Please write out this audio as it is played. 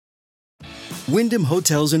Wyndham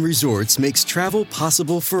Hotels and Resorts makes travel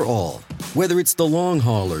possible for all. Whether it's the long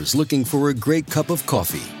haulers looking for a great cup of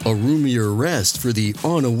coffee, a roomier rest for the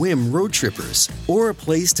on-a-whim road trippers, or a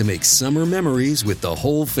place to make summer memories with the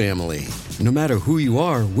whole family. No matter who you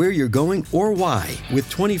are, where you're going, or why, with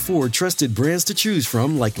 24 trusted brands to choose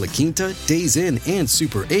from like La Quinta, Days Inn, and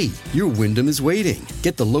Super 8, your Wyndham is waiting.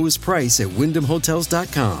 Get the lowest price at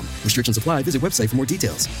WyndhamHotels.com. Restrictions apply. Visit website for more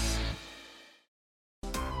details.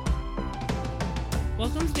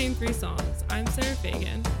 Welcome to Name 3 Songs. I'm Sarah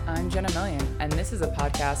Fagan. I'm Jenna Millian, and this is a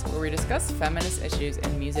podcast where we discuss feminist issues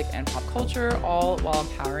in music and pop culture, all while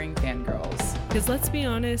empowering fangirls. Because let's be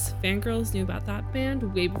honest, fangirls knew about that band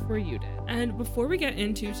way before you did. And before we get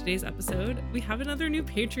into today's episode, we have another new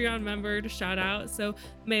Patreon member to shout out. So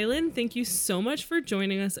Malin, thank you so much for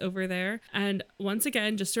joining us over there. And once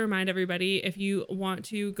again, just to remind everybody, if you want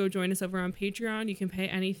to go join us over on Patreon, you can pay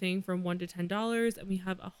anything from $1 to $10. And we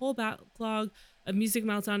have a whole backlog of Music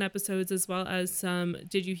Meltdown episodes, as well as some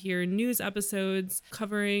Did You Hear news episodes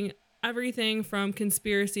covering everything from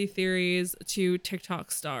conspiracy theories to TikTok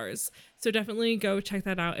stars. So definitely go check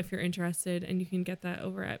that out if you're interested, and you can get that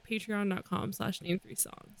over at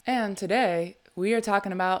patreon.com/name3songs. And today we are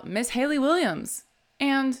talking about Miss Hayley Williams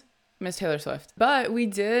and Miss Taylor Swift. But we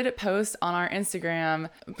did post on our Instagram.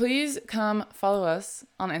 Please come follow us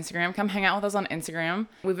on Instagram. Come hang out with us on Instagram.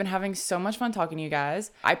 We've been having so much fun talking to you guys.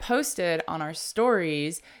 I posted on our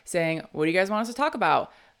stories saying, what do you guys want us to talk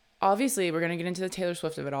about? Obviously, we're going to get into the Taylor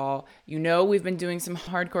Swift of it all. You know, we've been doing some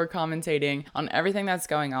hardcore commentating on everything that's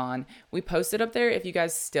going on. We posted up there if you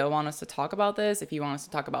guys still want us to talk about this, if you want us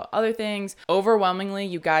to talk about other things. Overwhelmingly,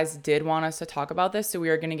 you guys did want us to talk about this, so we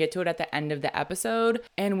are going to get to it at the end of the episode.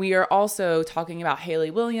 And we are also talking about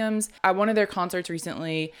Hayley Williams. At one of their concerts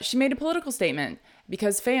recently, she made a political statement,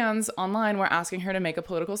 because fans online were asking her to make a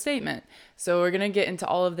political statement. So we're going to get into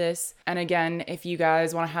all of this. And again, if you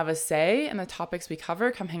guys want to have a say in the topics we cover,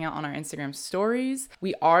 come hang out on our Instagram stories.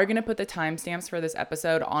 We are going to put the timestamps for this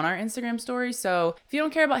episode on our Instagram stories. So if you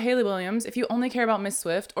don't care about Hayley Williams, if you only care about Miss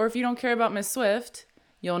Swift, or if you don't care about Miss Swift,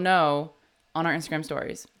 you'll know on our Instagram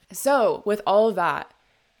stories. So with all of that,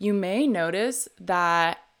 you may notice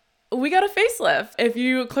that we got a facelift. If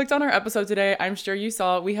you clicked on our episode today, I'm sure you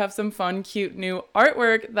saw we have some fun, cute new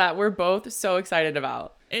artwork that we're both so excited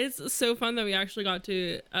about. It's so fun that we actually got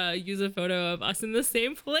to use a photo of us in the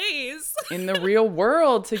same place. In the real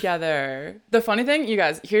world together. The funny thing, you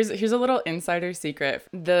guys, here's a little insider secret.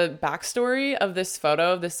 The backstory of this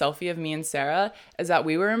photo, of this selfie of me and Sarah, is that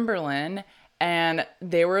we were in Berlin, and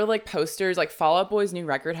they were like posters, like Fall Out Boy's new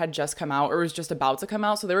record had just come out, or was just about to come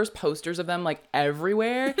out. So there was posters of them like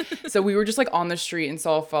everywhere. So we were just like on the street and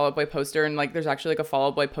saw a Fall Out Boy poster, and like there's actually like a Fall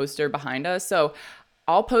Out Boy poster behind us. So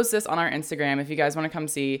I'll post this on our Instagram if you guys want to come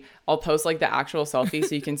see. I'll post like the actual selfie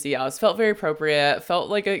so you can see us. Felt very appropriate. Felt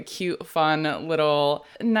like a cute, fun, little,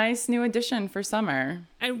 nice new addition for summer.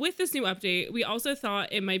 And with this new update, we also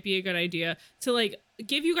thought it might be a good idea to like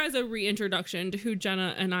give you guys a reintroduction to who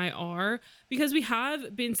Jenna and I are, because we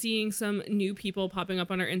have been seeing some new people popping up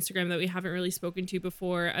on our Instagram that we haven't really spoken to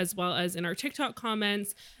before, as well as in our TikTok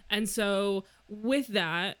comments. And so with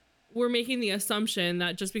that, we're making the assumption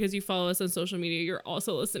that just because you follow us on social media, you're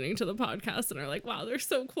also listening to the podcast and are like, wow, they're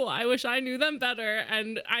so cool. I wish I knew them better.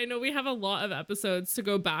 And I know we have a lot of episodes to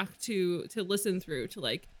go back to listen through to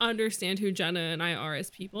like understand who Jenna and I are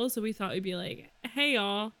as people. So we thought we'd be like, hey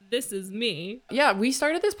y'all, this is me. Yeah, we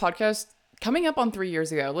started this podcast coming up on 3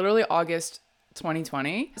 years ago, literally August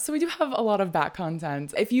 2020. So we do have a lot of back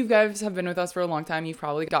content. If you guys have been with us for a long time, you've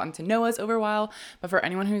probably gotten to know us over a while. But for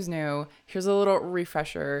anyone who's new, here's a little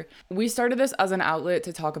refresher. We started this as an outlet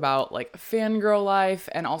to talk about like fangirl life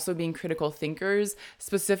and also being critical thinkers,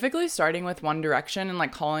 specifically starting with One Direction and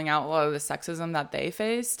like calling out a lot of the sexism that they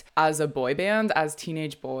faced as a boy band, as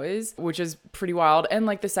teenage boys, which is pretty wild. And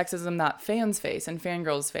like the sexism that fans face and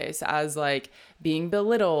fangirls face as like being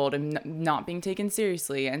belittled and not being taken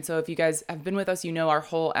seriously. And so if you guys have been with us, you know our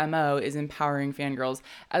whole MO is empowering fangirls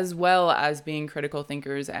as well as being critical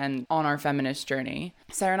thinkers and on our feminist journey.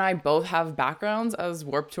 Sarah and I both have backgrounds as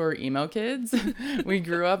Warped Tour emo kids. We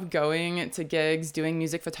grew up going to gigs, doing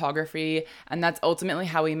music photography, and that's ultimately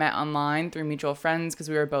how we met online through mutual friends because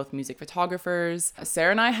we were both music photographers. Sarah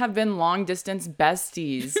and I have been long distance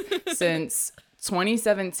besties since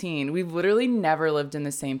 2017. We've literally never lived in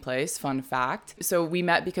the same place. Fun fact. So we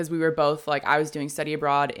met because we were both like, I was doing study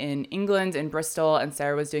abroad in England, in Bristol, and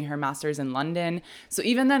Sarah was doing her master's in London. So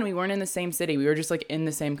even then we weren't in the same city. We were just like in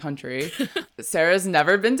the same country. Sarah's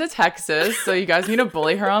never been to Texas. So you guys need to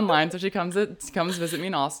bully her online so she comes visit me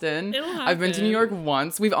in Austin. I've been to New York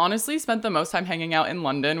once. We've honestly spent the most time hanging out in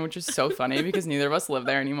London, which is so funny because neither of us live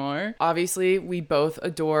there anymore. Obviously, we both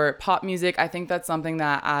adore pop music. I think that's something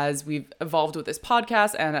that as we've evolved with this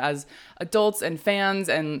podcast and as adults and fans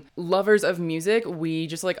and lovers of music, we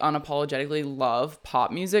just like unapologetically love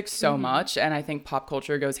pop music so much. And I think pop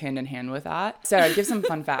culture goes hand in hand with that. Sarah, give some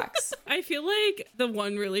fun facts. I feel like the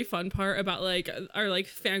one really fun part about like our like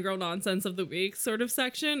fangirl nonsense of the week sort of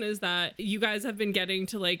section is that you guys have been getting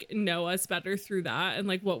to like know us better through that and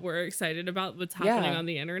like what we're excited about, what's happening on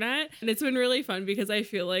the internet. And it's been really fun because I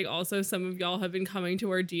feel like also some of y'all have been coming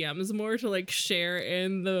to our DMs more to like share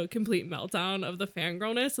in the complete meltdown of the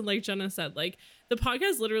fangirlness. And like Jenna said, like the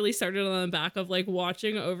podcast literally started on the back of like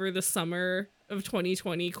watching over the summer of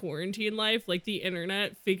 2020 quarantine life, like the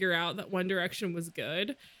internet figure out that One Direction was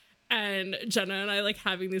good. And Jenna and I like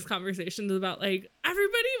having these conversations about like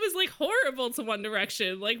everybody was like horrible to One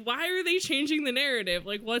Direction. Like, why are they changing the narrative?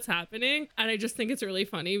 Like, what's happening? And I just think it's really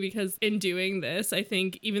funny because in doing this, I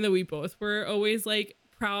think even though we both were always like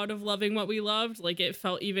proud of loving what we loved, like it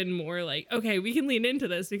felt even more like, okay, we can lean into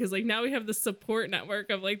this because like now we have the support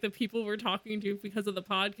network of like the people we're talking to because of the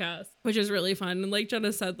podcast, which is really fun. And like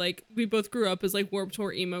Jenna said, like we both grew up as like Warped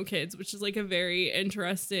Tour emo kids, which is like a very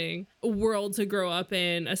interesting world to grow up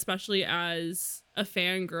in, especially as a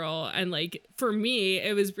fangirl. And like for me,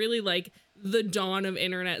 it was really like the dawn of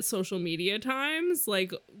internet social media times,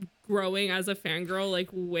 like growing as a fangirl, like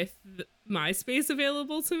with MySpace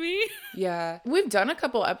available to me. Yeah. We've done a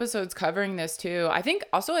couple episodes covering this too. I think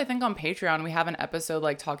on Patreon, we have an episode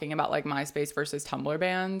like talking about like MySpace versus Tumblr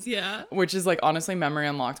bans. Yeah. Which is like honestly memory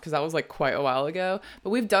unlocked because that was like quite a while ago.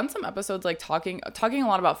 But we've done some episodes like talking a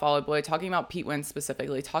lot about Fall Out Boy, talking about Pete Wentz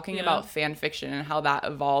specifically, talking about fan fiction and how that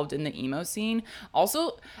evolved in the emo scene.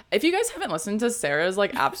 Also, if you guys haven't listened to Sarah's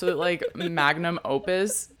like absolute like magnum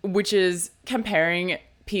opus, which is comparing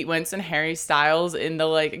Pete Wentz and Harry Styles in the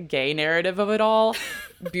like gay narrative of it all.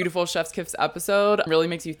 Beautiful Chef's Kiss episode. Really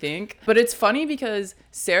makes you think. But it's funny because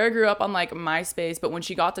Sarah grew up on like MySpace, but when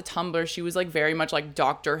she got to Tumblr, she was like very much like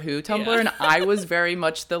Doctor Who Tumblr. And I was very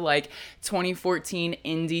much the like 2014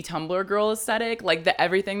 indie Tumblr girl aesthetic. Like the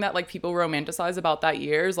everything that like people romanticize about that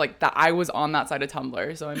year is like that I was on that side of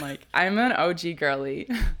Tumblr. So I'm like, I'm an OG girly.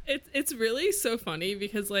 It's really so funny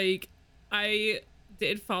because like I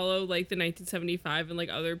did follow like the 1975 and like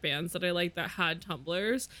other bands that I like that had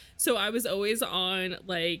Tumblrs. So I was always on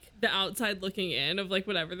like the outside looking in of like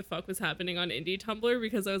whatever the fuck was happening on indie Tumblr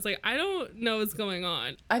because I was like, I don't know what's going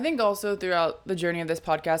on. I think also throughout the journey of this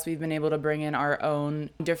podcast, we've been able to bring in our own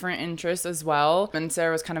different interests as well. And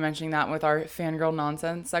Sarah was kind of mentioning that with our fangirl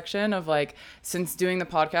nonsense section of like, since doing the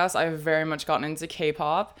podcast, I've very much gotten into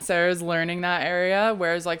K-pop. Sarah's learning that area,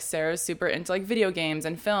 whereas like Sarah's super into like video games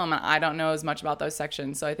and film, and I don't know as much about those sections.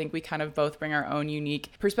 So I think we kind of both bring our own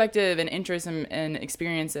unique perspective and interests and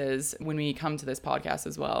experiences when we come to this podcast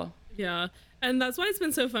as well. Yeah. And that's why it's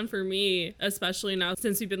been so fun for me, especially now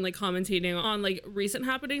since we've been like commentating on like recent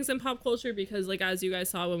happenings in pop culture, because like as you guys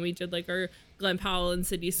saw when we did like our Glenn Powell and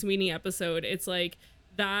Sydney Sweeney episode, it's like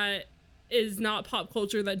that is not pop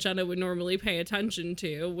culture that Jenna would normally pay attention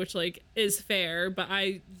to, which like is fair. But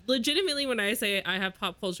I legitimately, when I say I have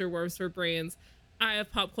pop culture worms for brains, I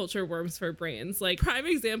have pop culture worms for brains. Like prime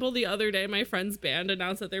example, the other day my friend's band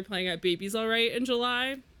announced that they're playing at Baby's Alright in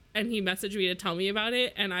July, and he messaged me to tell me about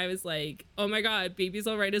it, and I was like, oh my god, Baby's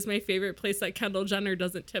Alright is my favorite place that Kendall Jenner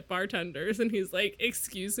doesn't tip bartenders. And he's like,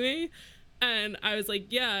 excuse me? And I was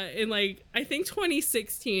like, yeah, in like I think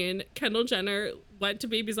 2016 Kendall Jenner went to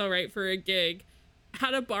Baby's Alright for a gig,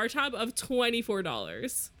 had a bar tab of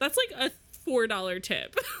 $24. That's like a $4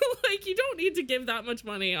 tip. Like you don't need to give that much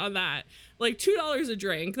money on that. Like $2 a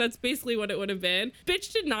drink, that's basically what it would have been.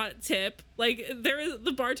 Bitch did not tip. Like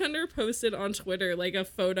the bartender posted on Twitter like a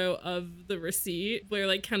photo of the receipt where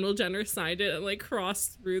like Kendall Jenner signed it and like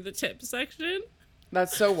crossed through the tip section.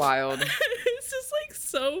 That's so wild. It's just like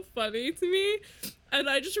so funny to me. And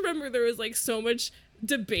I just remember there was like so much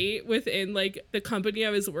debate within like the company I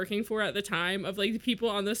was working for at the time of like the people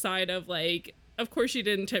on the side of like, of course she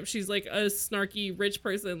didn't tip, she's like a snarky rich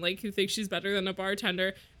person like who thinks she's better than a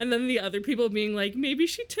bartender, and then the other people being like, maybe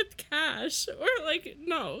she tipped cash, or like,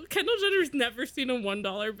 no, Kendall Jenner's never seen a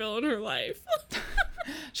 $1 bill in her life.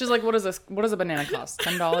 She's like, what is this? What does a banana cost?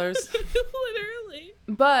 $10? Literally.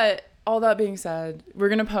 But all that being said, we're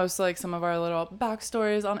going to post like some of our little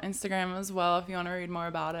backstories on Instagram as well if you want to read more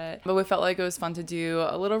about it. But we felt like it was fun to do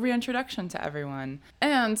a little reintroduction to everyone.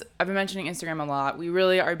 And I've been mentioning Instagram a lot. We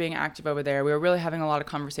really are being active over there. We were really having a lot of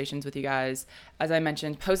conversations with you guys. As I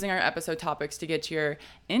mentioned, posting our episode topics to get your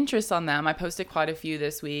interest on them. I posted quite a few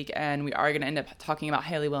this week, and we are going to end up talking about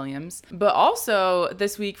Hayley Williams. But also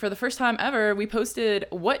this week, for the first time ever, we posted,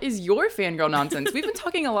 what is your fangirl nonsense? We've been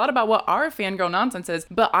talking a lot about what our fangirl nonsense is,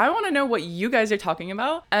 but I want to know what you guys are talking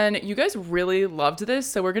about. And you guys really loved this,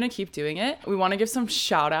 so we're going to keep doing it. We want to give some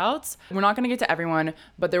shout outs. We're not going to get to everyone,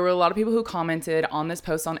 but there were a lot of people who commented on this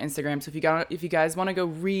post on Instagram. So if you guys want to go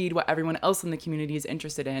read what everyone else in the community is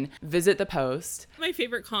interested in, visit the post. My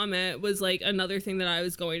favorite comment was like another thing that I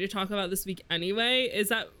was going to talk about this week anyway, is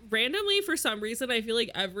that randomly, for some reason, I feel like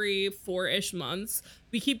every 4-ish months,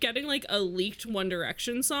 we keep getting like a leaked One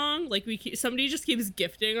Direction song. Like somebody just keeps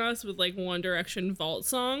gifting us with like One Direction vault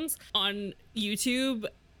songs on YouTube,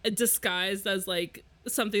 disguised as like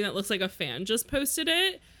something that looks like a fan just posted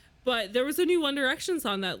it. But there was a new One Direction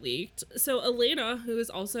song that leaked. So Elena, who is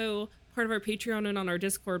also part of our Patreon and on our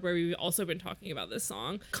Discord, where we've also been talking about this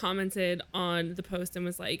song, commented on the post and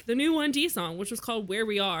was like, the new 1D song, which was called Where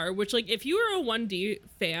We Are, which, like, if you are a 1D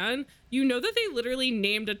fan, you know that they literally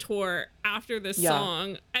named a tour after this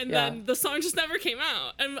song, and then the song just never came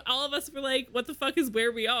out, and all of us were like, what the fuck is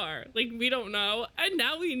Where We Are? Like, we don't know, and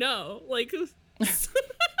now we know. Like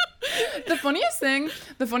the funniest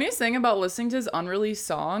thing about listening to his unreleased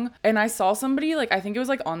song, and I saw somebody, like, I think it was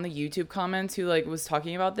like on the YouTube comments, who like was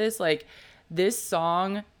talking about this, like, this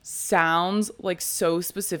song sounds like so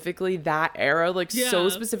specifically that era, like so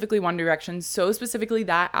specifically One Direction, so specifically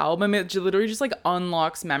that album. It literally just like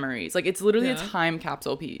unlocks memories. Like, it's literally a time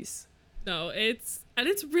capsule piece. No, it's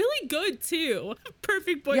really good too.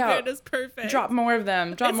 Perfect Boyfriend is perfect. Drop more of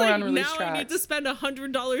them. Drop more unreleased now tracks. I need to spend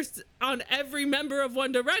 $100 on every member of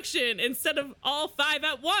One Direction instead of all 5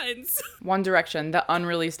 at once. One Direction, the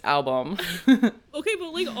unreleased album. Okay,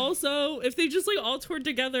 but like also, if they just like all toured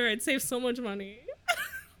together, I'd save so much money.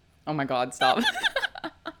 Oh my God, stop.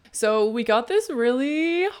 So we got this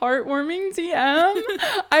really heartwarming DM.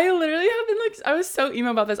 I literally have been like, I was so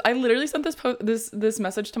emo about this. I literally sent this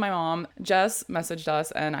message to my mom. Jess messaged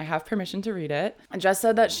us, and I have permission to read it. Jess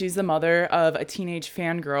said that she's the mother of a teenage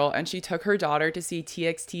fangirl, and she took her daughter to see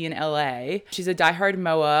TXT in LA. She's a diehard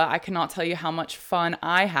MOA. I cannot tell you how much fun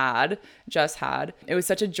Jess had. It was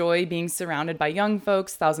such a joy being surrounded by young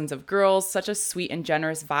folks, thousands of girls, such a sweet and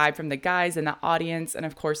generous vibe from the guys in the audience. And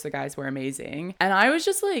of course, the guys were amazing. And I was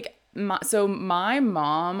just like, my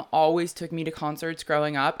mom always took me to concerts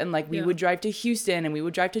growing up, and like we would drive to Houston and we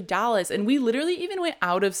would drive to Dallas, and we literally even went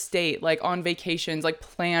out of state, like on vacations, like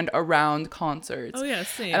planned around concerts. Oh yeah,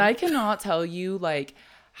 same. And I cannot tell you like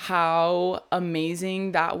how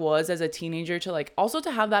amazing that was as a teenager to like also to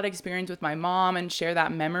have that experience with my mom and share that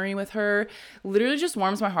memory with her. Literally just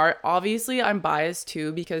warms my heart. Obviously I'm biased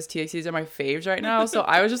too because TXTs are my faves right now, so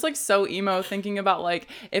I was just like so emo thinking about like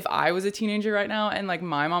if I was a teenager right now and like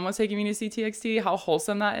my mom was taking me to see TXT, how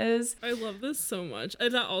wholesome that is. I love this so much.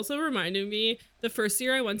 And that also reminded me, the first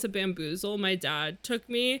year I went to Bamboozle, my dad took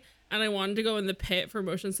me, and I wanted to go in the pit for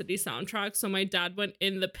Motion City soundtrack, so my dad went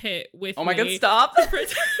in the pit with me. Oh my God, stop!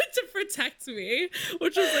 To protect me,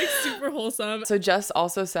 which was like super wholesome. So Jess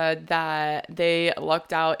also said that they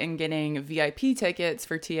lucked out in getting VIP tickets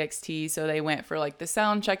for TXT, so they went for like the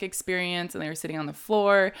sound check experience, and they were sitting on the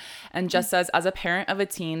floor. And Jess says, as a parent of a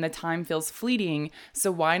teen, the time feels fleeting,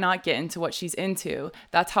 so why not get into what she's into?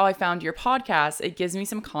 That's how I found your podcast. It gives me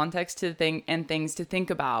some context to things to think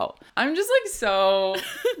about. I'm just like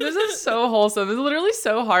this is so wholesome. This is literally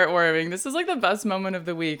so heartwarming. This is like the best moment of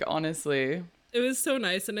the week, honestly. It was so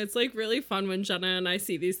nice, and it's like really fun when Jenna and I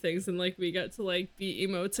see these things and like we get to like be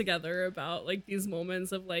emo together about like these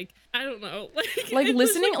moments of like, I don't know, like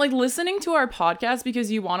listening to our podcast because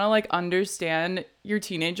you want to like understand your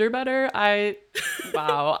teenager better. I just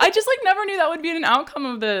like never knew that would be an outcome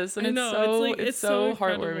of this, and it's so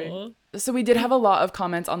heartwarming. So we did have a lot of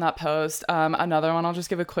comments on that post. Another one I'll just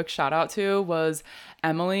give a quick shout out to was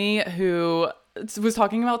Emily, who was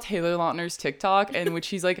talking about Taylor Lautner's TikTok, in which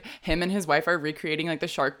he's like, him and his wife are recreating like the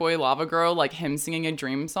Shark Boy Lava Girl, like him singing a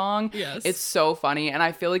dream song. Yes. It's so funny. And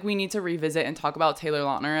I feel like we need to revisit and talk about Taylor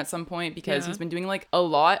Lautner at some point because he's been doing like a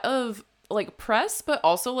lot of like press, but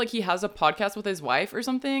also like he has a podcast with his wife or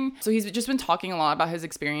something. So he's just been talking a lot about his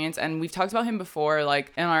experience, and we've talked about him before,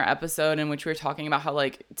 like in our episode in which we were talking about how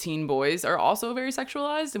like teen boys are also very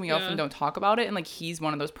sexualized, and we often don't talk about it. And like he's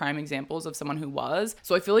one of those prime examples of someone who was.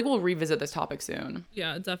 So I feel like we'll revisit this topic soon.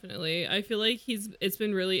 Yeah, definitely. I feel like it's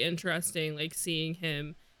been really interesting like seeing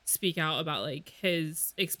him speak out about like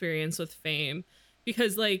his experience with fame.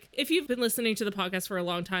 Because like, if you've been listening to the podcast for a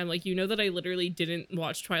long time, like, you know that I literally didn't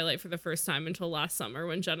watch Twilight for the first time until last summer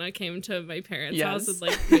when Jenna came to my parents' house and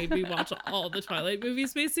like made me watch all the Twilight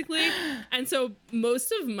movies basically. And so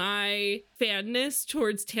most of my fanness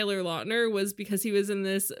towards Taylor Lautner was because he was in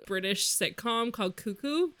this British sitcom called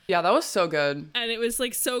Cuckoo. Yeah, that was so good. And it was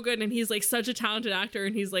like so good. And he's like such a talented actor,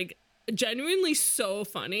 and he's like genuinely so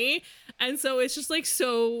funny. And so it's just like,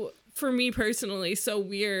 so for me personally, so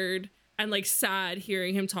weird and like sad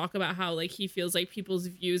hearing him talk about how like he feels like people's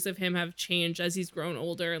views of him have changed as he's grown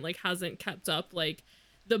older and like hasn't kept up like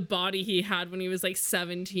the body he had when he was like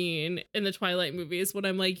 17 in the Twilight movies. When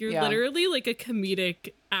I'm like, you're literally like a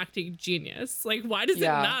comedic acting genius. Like, why does it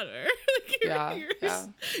matter? Like,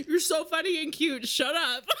 you're so funny and cute. Shut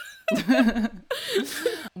up.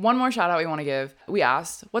 One more shout out we want to give. We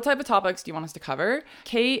asked, what type of topics do you want us to cover?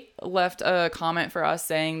 Kate left a comment for us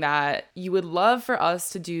saying that you would love for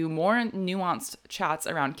us to do more nuanced chats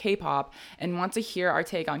around K-pop and want to hear our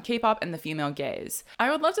take on K-pop and the female gaze. I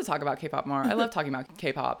would love to talk about K-pop more. I love talking about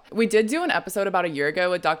K-pop. We did do an episode about a year ago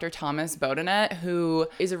with Dr. Thomas Bodenet, who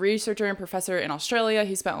is a researcher and professor in Australia.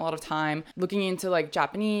 He spent a lot of time looking into like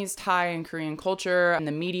Japanese, Thai, and Korean culture and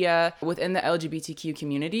the media within the LGBTQ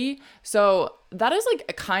community. So that is like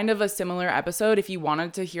a kind of a similar episode. If you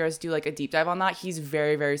wanted to hear us do like a deep dive on that, he's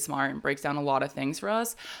very, very smart and breaks down a lot of things for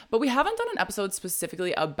us. But we haven't done an episode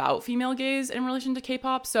specifically about female gaze in relation to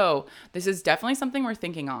K-pop. So this is definitely something we're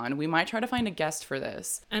thinking on. We might try to find a guest for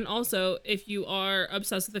this. And also, if you are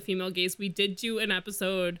obsessed with the female gaze, we did do an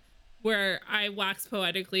episode where I waxed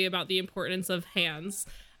poetically about the importance of hands.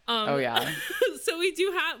 So we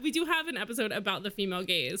do have an episode about the female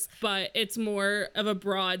gaze, but it's more of a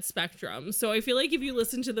broad spectrum. So I feel like if you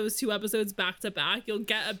listen to those two episodes back to back, you'll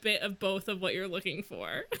get a bit of both of what you're looking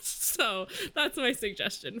for. So that's my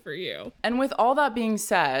suggestion for you. And with all that being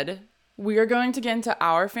said, we are going to get into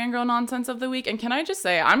our fangirl nonsense of the week. And can I just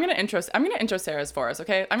say, I'm gonna intro Sarah's for us,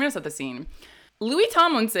 okay? I'm gonna set the scene. Louis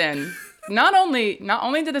Tomlinson, not only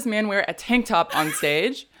did this man wear a tank top on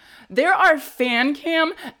stage, there are fan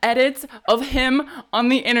cam edits of him on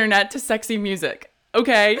the internet to sexy music.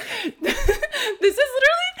 Okay. This is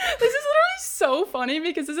literally so funny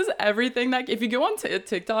because this is everything that if you go on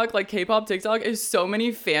TikTok, like K-pop TikTok is so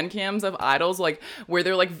many fan cams of idols, like where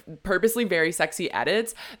they're like purposely very sexy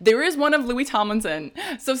edits. There is one of Louis Tomlinson.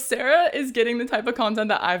 So Sarah is getting the type of content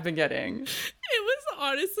that I've been getting. It was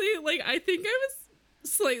honestly like, I think I was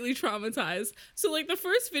slightly traumatized. So like the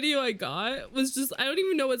first video I got was just, I don't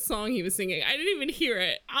even know what song he was singing. I didn't even hear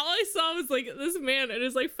it. All I saw was like this man in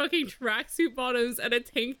his like fucking tracksuit bottoms and a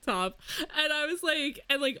tank top, and I was like,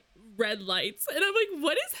 and like red lights, and I'm like,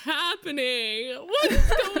 what is happening? What is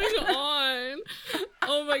going on?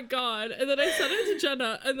 Oh my god. And then I sent it to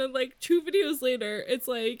Jenna, and then like 2 videos later it's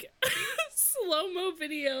like slow-mo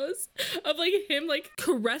videos of like him like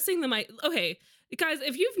caressing the mic. Okay, guys,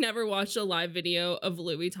 if you've never watched a live video of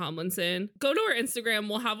Louis Tomlinson, go to our Instagram.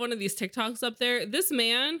 We'll have one of these TikToks up there. This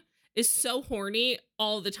man is so horny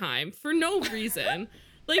all the time for no reason.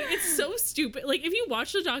 Like, it's so stupid. Like, if you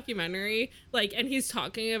watch the documentary, like, and he's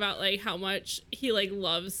talking about, like, how much he, like,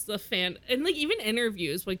 loves the fan, and, like, even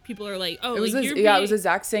interviews, like, people are like, oh, it was it was a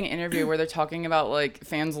Zach Sang interview where they're talking about, like,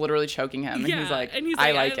 fans literally choking him, and he's like,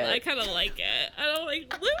 I like it. I kind of like it. And I'm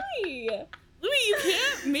like, Louis, you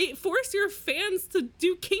can't force your fans to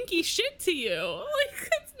do kinky shit to you.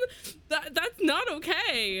 Like, that's not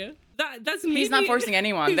okay. That's maybe, he's not forcing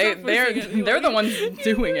anyone. They're the ones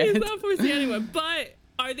doing it. He's not forcing anyone, but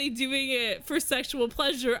are they doing it for sexual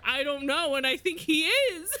pleasure? I don't know, and I think he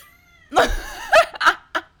is.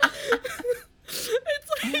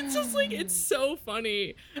 It's just like, it's so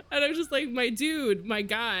funny, and I'm just like, my dude, my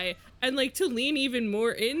guy. And like, to lean even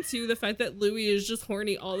more into the fact that Louis is just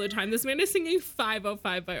horny all the time. This man is singing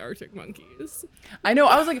 505 by Arctic Monkeys. I know.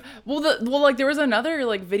 I was like, like there was another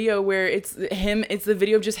like video where it's the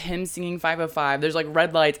video of just him singing 505. There's like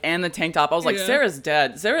red lights and the tank top. I was like, Sarah's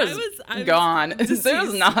dead. Sarah's gone.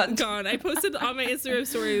 Sarah's not gone. I posted on my Instagram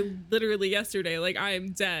story literally yesterday, like, I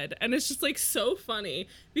am dead. And it's just like so funny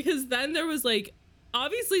because then there was like,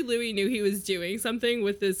 obviously Louis knew he was doing something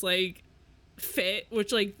with this like fit,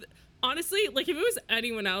 which like, honestly, like, if it was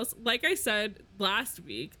anyone else, like I said last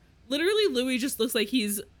week, literally Louis just looks like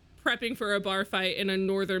he's prepping for a bar fight in a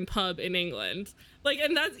northern pub in England. Like,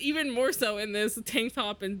 and that's even more so in this tank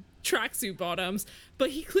top and tracksuit bottoms. But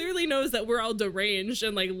he clearly knows that we're all deranged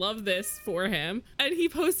and like love this for him. And he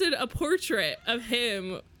posted a portrait of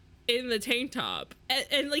him in the tank top,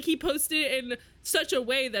 and like he posted it in such a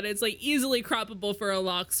way that it's like easily croppable for a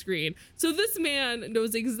lock screen. So this man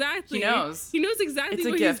knows exactly. He knows exactly it's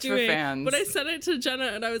what a gift he's doing. for fans. But I sent it to Jenna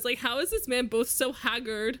and I was like, how is this man both so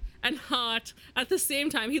haggard and hot at the same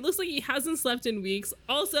time? He looks like he hasn't slept in weeks.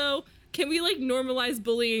 Also, can we like normalize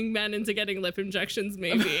bullying men into getting lip injections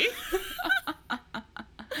maybe?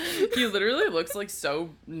 He literally looks like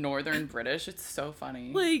so Northern British. It's so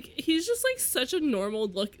funny. Like, he's just like such a normal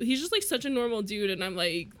look. He's just like such a normal dude. And I'm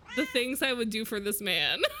like, the things I would do for this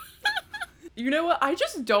man. You know what? I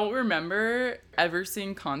just don't remember ever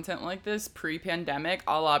seeing content like this pre-pandemic,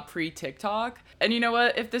 a la pre-TikTok. And you know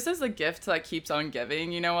what? If this is a gift that keeps on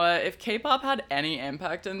giving, you know what? If K-pop had any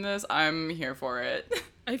impact in this, I'm here for it.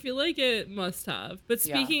 I feel like it must have. But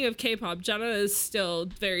speaking of K-pop, Jenna is still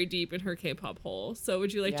very deep in her K-pop hole. So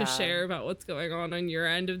would you like to share about what's going on your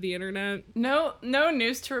end of the internet? No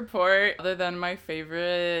news to report other than my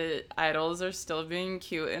favorite idols are still being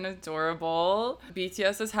cute and adorable.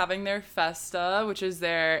 BTS is having their Festa, which is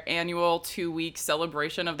their annual 2-week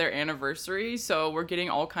celebration of their anniversary. So we're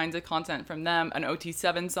getting all kinds of content from them. An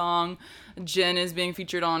OT7 song. Jin is being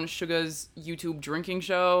featured on Suga's YouTube drinking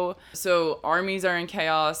show. So ARMYs are in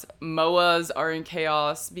chaos. MOAs are in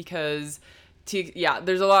chaos because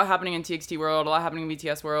there's a lot happening in TXT world, a lot happening in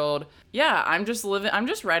BTS world. Yeah, I'm just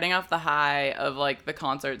riding off the high of like the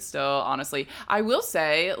concert still, honestly. I will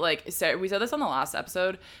say, like, Sarah, we said this on the last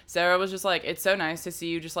episode. Sarah was just like, it's so nice to see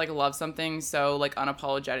you just like love something so like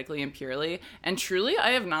unapologetically and purely. And truly,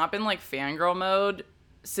 I have not been like fangirl mode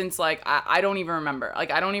since like I don't even remember.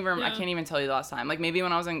 Like I can't even tell you the last time. Like maybe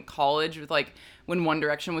when I was in college with like when One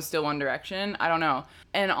Direction was still One Direction. I don't know.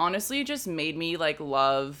 And honestly, it just made me like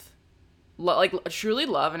truly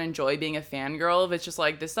love and enjoy being a fangirl. If it's just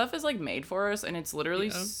like this stuff is like made for us and it's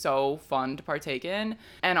literally so fun to partake in.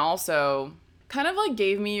 And also kind of like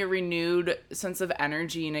gave me a renewed sense of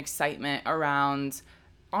energy and excitement around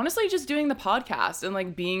honestly just doing the podcast and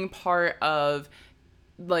like being part of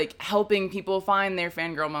like helping people find their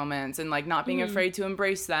fangirl moments and like not being afraid to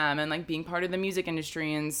embrace them and like being part of the music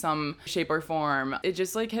industry in some shape or form. It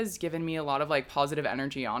just like has given me a lot of like positive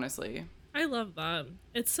energy, honestly. I love that.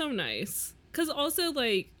 It's so nice. Because also,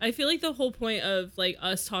 like, I feel like the whole point of, like,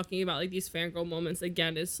 us talking about, like, these fangirl moments,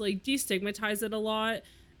 again, is to, like, destigmatize it a lot.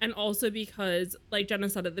 And also because, like Jenna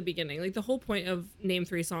said at the beginning, like, the whole point of Name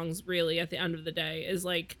 3 Songs, really, at the end of the day, is,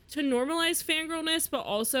 like, to normalize fangirlness, but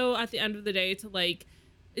also, at the end of the day, to, like,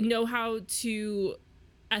 know how to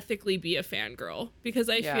ethically be a fangirl. Because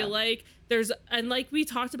I feel like and like we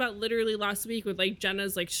talked about literally last week with like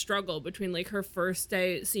Jenna's like struggle between like her first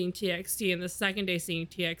day seeing TXT and the second day seeing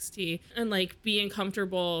TXT and like being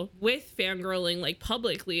comfortable with fangirling like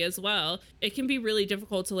publicly as well. It can be really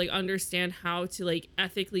difficult to like understand how to like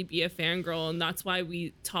ethically be a fangirl, and that's why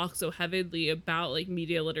we talk so heavily about like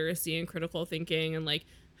media literacy and critical thinking and like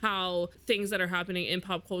how things that are happening in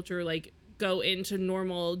pop culture like go into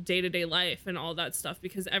normal day-to-day life and all that stuff,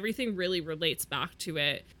 because everything really relates back to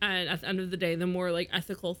it. And at the end of the day, the more like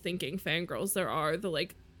ethical thinking fangirls there are, the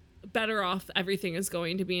like better off everything is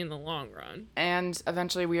going to be in the long run. And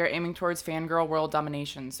eventually we are aiming towards fangirl world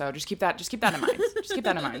domination. So just keep that in mind. Just keep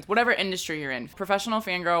that in mind. Whatever industry you're in, professional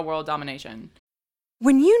fangirl world domination.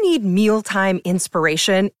 When you need mealtime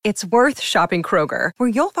inspiration, it's worth shopping Kroger, where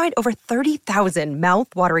you'll find over 30,000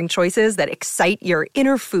 mouth-watering choices that excite your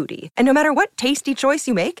inner foodie. And no matter what tasty choice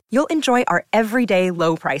you make, you'll enjoy our everyday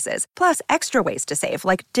low prices, plus extra ways to save,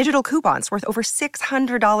 like digital coupons worth over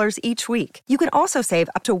 $600 each week. You can also save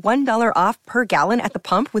up to $1 off per gallon at the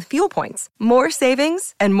pump with fuel points. More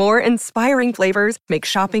savings and more inspiring flavors make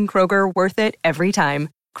shopping Kroger worth it every time.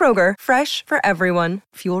 Kroger, fresh for everyone.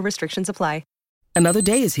 Fuel restrictions apply. Another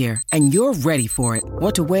day is here, and you're ready for it.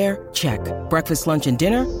 What to wear? Check. Breakfast, lunch, and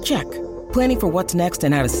dinner? Check. Planning for what's next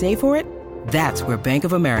and how to save for it? That's where Bank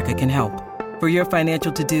of America can help. For your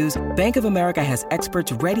financial to-dos, Bank of America has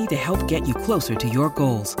experts ready to help get you closer to your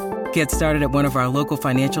goals. Get started at one of our local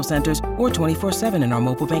financial centers or 24/7 in our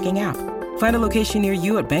mobile banking app. Find a location near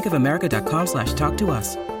you at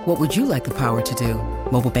bankofamerica.com/talktous. What would you like the power to do?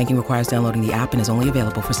 Mobile banking requires downloading the app and is only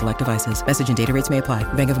available for select devices. Message and data rates may apply.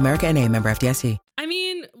 Bank of America NA, member FDIC. I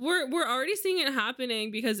mean, we're already seeing it happening,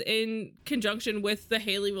 because in conjunction with the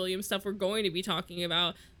Hayley Williams stuff we're going to be talking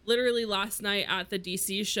about, literally last night at the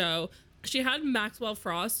DC show, She had Maxwell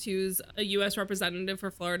Frost, who's a U.S. representative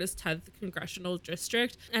for Florida's 10th congressional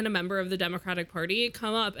district and a member of the Democratic Party,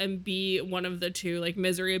 come up and be one of the two like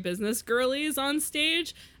misery of business girlies on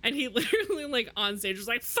stage. And he literally like on stage was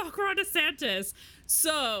like, fuck Ron DeSantis.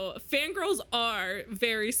 So fangirls are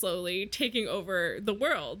very slowly taking over the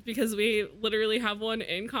world because we literally have one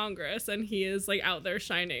in Congress and he is like out there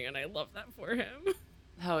shining. And I love that for him.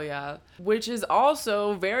 Hell yeah. Which is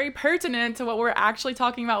also very pertinent to what we're actually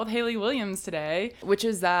talking about with Hayley Williams today, which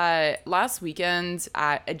is that last weekend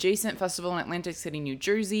at Adjacent Festival in Atlantic City, New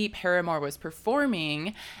Jersey, Paramore was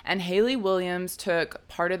performing, and Hayley Williams took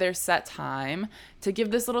part of their set time to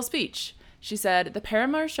give this little speech. She said, "The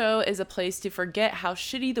Paramore show is a place to forget how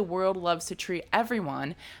shitty the world loves to treat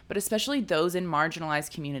everyone, but especially those in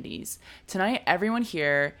marginalized communities. Tonight, everyone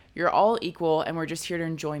here, you're all equal and we're just here to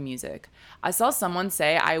enjoy music. I saw someone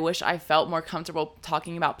say, I wish I felt more comfortable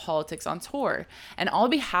talking about politics on tour. And I'll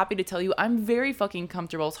be happy to tell you I'm very fucking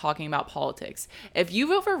comfortable talking about politics. If you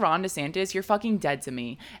vote for Ron DeSantis, you're fucking dead to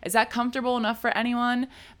me. Is that comfortable enough for anyone?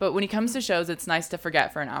 But when he comes to shows, it's nice to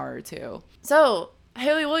forget for an hour or two." So,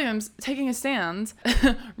 Hayley Williams taking a stand.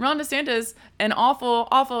 Ron DeSantis, an awful,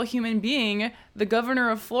 awful human being, the governor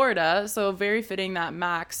of Florida. So very fitting that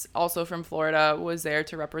Max, also from Florida, was there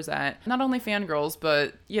to represent not only fangirls,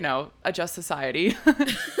 but, you know, a just society.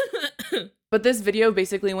 But this video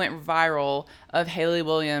basically went viral of Hayley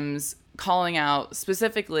Williams calling out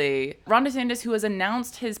specifically Ron DeSantis, who has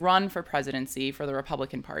announced his run for presidency for the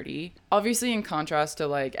Republican Party. Obviously, in contrast to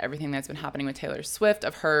like everything that's been happening with Taylor Swift,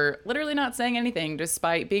 of her literally not saying anything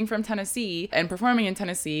despite being from Tennessee and performing in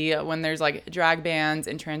Tennessee when there's like drag bans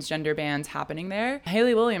and transgender bans happening there.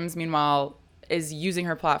 Hayley Williams, meanwhile, is using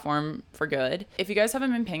her platform for good. If you guys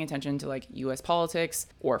haven't been paying attention to like US politics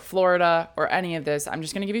or Florida or any of this, I'm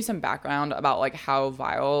just going to give you some background about like how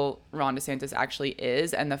vile Ron DeSantis actually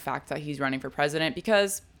is and the fact that he's running for president,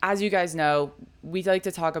 because as you guys know, we like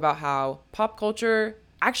to talk about how pop culture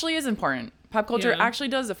actually is important. Pop culture actually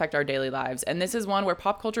does affect our daily lives, and this is one where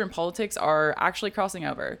pop culture and politics are actually crossing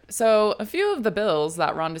over. So a few of the bills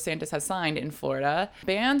that Ron DeSantis has signed in Florida: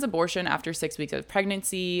 bans abortion after 6 weeks of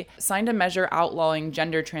pregnancy, signed a measure outlawing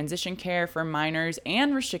gender transition care for minors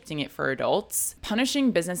and restricting it for adults,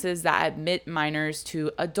 punishing businesses that admit minors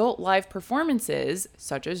to adult live performances,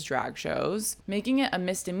 such as drag shows, making it a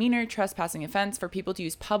misdemeanor trespassing offense for people to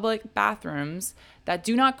use public bathrooms that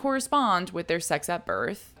do not correspond with their sex at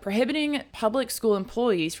birth, prohibiting public school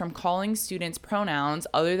employees from calling students pronouns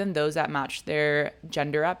other than those that match their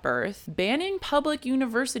gender at birth, banning public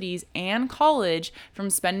universities and college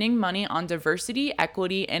from spending money on diversity,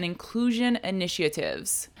 equity, and inclusion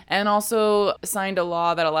initiatives, and also signed a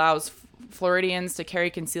law that allows Floridians to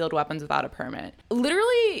carry concealed weapons without a permit.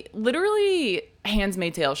 Literally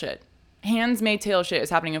hands-made tail shit. Hands-made tail shit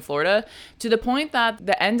is happening in Florida, to the point that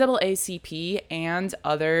the NAACP and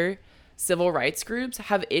other civil rights groups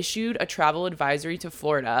have issued a travel advisory to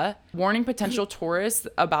Florida, warning potential tourists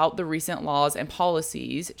about the recent laws and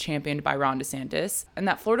policies championed by Ron DeSantis, and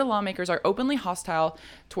that Florida lawmakers are openly hostile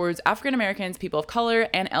towards African Americans, people of color,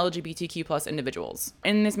 and LGBTQ+ individuals.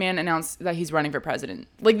 And this man announced that he's running for president.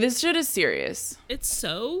 Like, this shit is serious. It's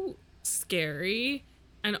so scary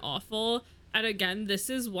and awful. And again, this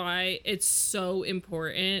is why it's so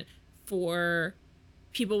important for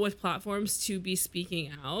people with platforms to be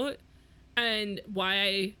speaking out, and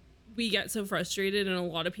why we get so frustrated, and a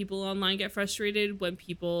lot of people online get frustrated when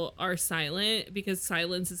people are silent, because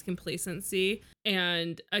silence is complacency.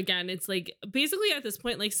 And again, it's like basically at this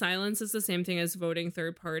point, like silence is the same thing as voting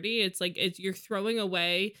third party. It's like you're throwing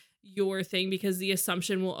away your thing because the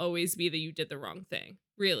assumption will always be that you did the wrong thing,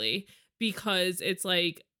 really. Because it's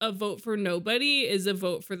like a vote for nobody is a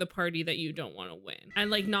vote for the party that you don't want to win.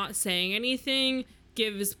 And like not saying anything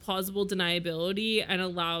gives plausible deniability and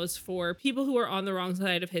allows for people who are on the wrong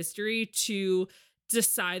side of history to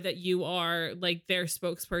decide that you are like their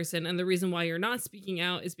spokesperson. And the reason why you're not speaking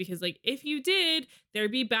out is because like if you did,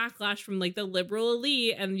 there'd be backlash from like the liberal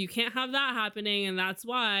elite, and you can't have that happening, and that's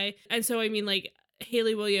why. And so I mean, like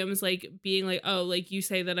Hayley Williams like being like, oh, like you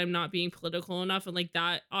say that I'm not being political enough, and like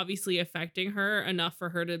that obviously affecting her enough for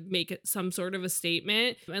her to make some sort of a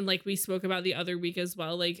statement. And like we spoke about the other week as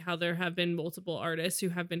well, like how there have been multiple artists who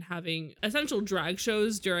have been having essential drag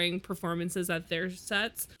shows during performances at their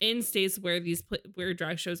sets in states where where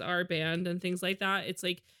drag shows are banned and things like that. It's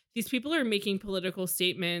like these people are making political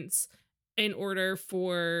statements in order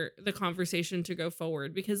for the conversation to go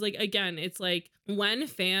forward. Because like, again, it's like when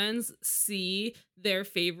fans see their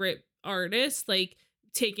favorite artist, like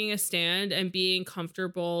taking a stand and being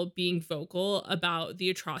comfortable, being vocal about the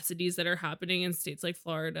atrocities that are happening in states like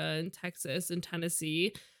Florida and Texas and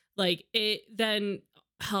Tennessee, like it then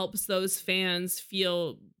helps those fans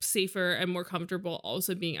feel safer and more comfortable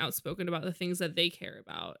also being outspoken about the things that they care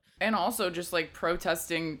about. And also just like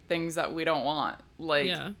protesting things that we don't want,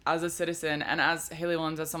 like as a citizen and as Hayley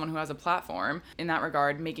Williams, as someone who has a platform in that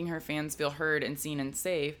regard, making her fans feel heard and seen and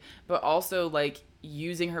safe, but also like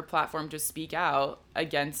using her platform to speak out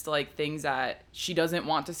against like things that she doesn't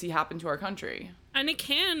want to see happen to our country. And it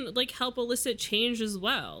can like help elicit change as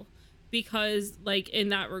well, because like in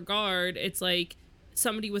that regard, it's like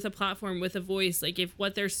somebody with a platform, with a voice, like if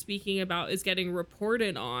what they're speaking about is getting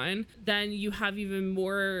reported on, then you have even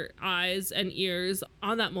more eyes and ears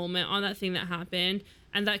on that moment, on that thing that happened,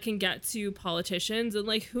 and that can get to politicians. And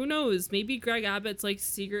like, who knows, maybe Greg Abbott's like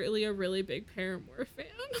secretly a really big Paramore fan.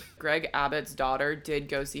 Greg Abbott's daughter did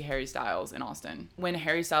go see Harry Styles in Austin. When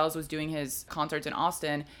Harry Styles was doing his concerts in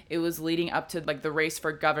Austin, it was leading up to like the race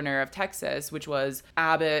for governor of Texas, which was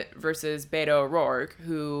Abbott versus Beto O'Rourke,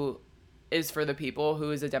 who is for the people,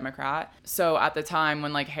 who is a Democrat. So at the time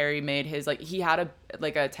when like Harry made his, like he had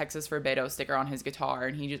a Texas for Beto sticker on his guitar,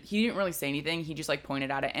 and he didn't really say anything. He just like pointed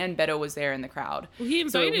at it, and Beto was there in the crowd. Well, he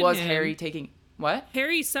invited so it was him. Harry taking what?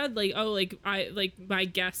 Harry said like, oh, like I like my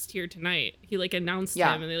guest here tonight. He like announced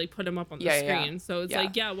him, and they like put him up on the screen. So it's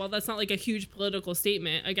like, well, that's not like a huge political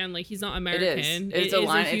statement. Again, like he's not American. It is. It's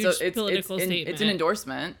a political statement. It's an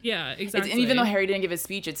endorsement. Yeah, exactly. And even though Harry didn't give his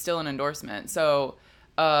speech, it's still an endorsement. So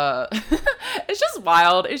it's just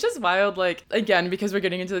wild. It's just wild, like, again, because we're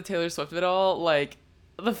getting into the Taylor Swift of it all, like,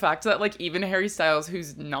 the fact that, like, even Harry Styles,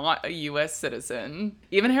 who's not a U.S. citizen,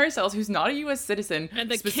 and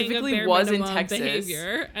the specifically was in Texas.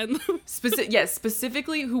 And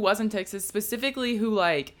specifically who was in Texas, specifically who,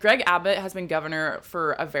 like, Greg Abbott has been governor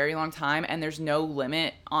for a very long time, and there's no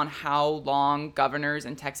limit on how long governors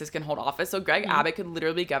in Texas can hold office. So Greg Abbott could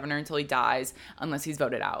literally be governor until he dies, unless he's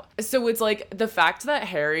voted out. So it's, like, the fact that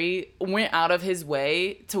Harry went out of his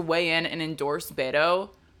way to weigh in and endorse Beto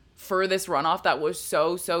for this runoff that was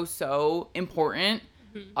so important.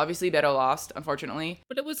 Obviously, Beto lost, unfortunately.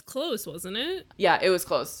 But it was close, wasn't it? Yeah, it was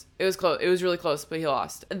close. It was really close, but he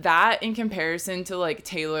lost. That in comparison to, like,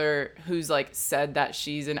 Taylor, who's, like, said that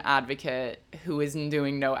she's an advocate who isn't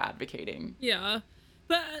doing no advocating. Yeah.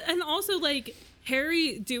 But, and also, like,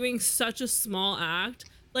 Harry doing such a small act.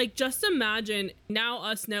 Like, just imagine now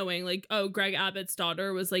us knowing, like, oh, Greg Abbott's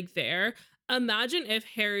daughter was, like, there. Imagine if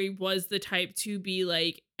Harry was the type to be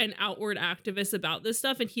like an outward activist about this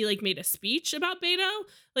stuff, and he like made a speech about Beto.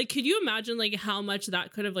 Like, could you imagine like how much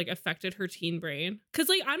that could have like affected her teen brain? Because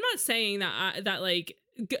like, I'm not saying that that like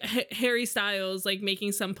Harry Styles like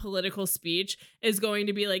making some political speech is going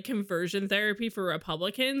to be like conversion therapy for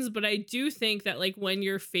Republicans, but I do think that like when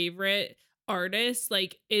your favorite artist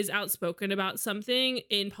like is outspoken about something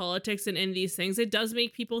in politics and in these things, it does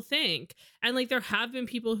make people think. And like there have been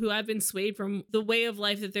people who have been swayed from the way of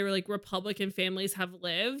life that they were like Republican families have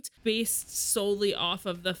lived, based solely off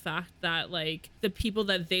of the fact that like the people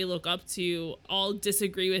that they look up to all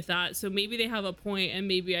disagree with that. So maybe they have a point, and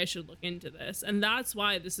maybe I should look into this. And that's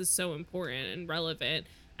why this is so important and relevant,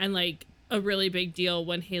 and like a really big deal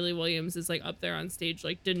when Hayley Williams is like up there on stage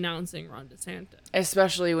like denouncing Ron DeSantis.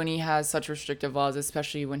 Especially when he has such restrictive laws,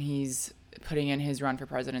 especially when he's putting in his run for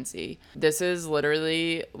presidency. This is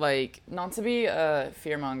literally like, not to be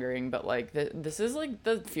fear-mongering, but like this is like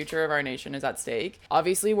the future of our nation is at stake.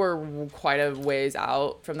 Obviously we're quite a ways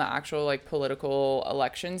out from the actual like political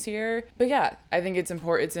elections here, but yeah, I think it's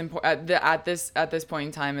important at this point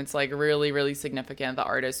in time. It's like really significant, the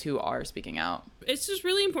artists who are speaking out. It's just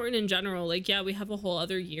really important in general. Like, yeah, we have a whole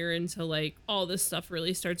other year until like all this stuff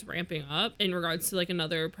really starts ramping up in regards to like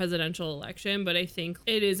another presidential election. But I think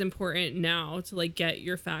it is important now to like get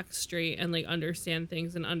your facts straight and like understand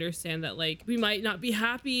things, and understand that like we might not be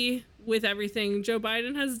happy with everything Joe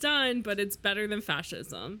Biden has done, but it's better than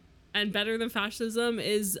fascism. And better than fascism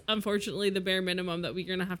is unfortunately the bare minimum that we're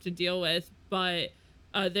going to have to deal with. But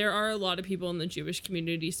there are a lot of people in the Jewish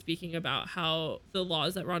community speaking about how the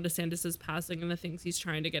laws that Ron DeSantis is passing and the things he's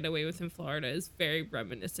trying to get away with in Florida is very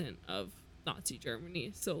reminiscent of Nazi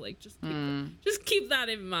Germany. So like just keep that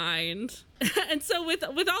in mind. And so with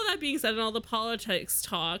all that being said and all the politics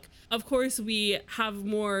talk, of course we have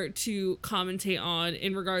more to commentate on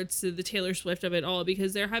in regards to the Taylor Swift of it all,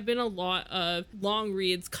 because there have been a lot of long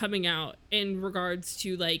reads coming out in regards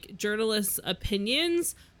to like journalists'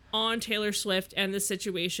 opinions on Taylor Swift and the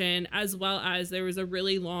situation, as well as there was a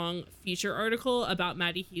really long feature article about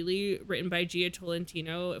Maddie Healy written by Gia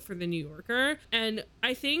Tolentino for The New Yorker. And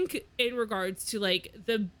I think in regards to like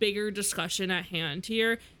the bigger discussion at hand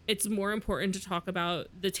here, it's more important to talk about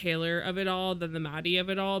the Taylor of it all than the Maddie of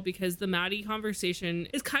it all, because the Maddie conversation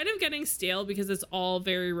is kind of getting stale because it's all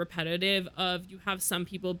very repetitive of, you have some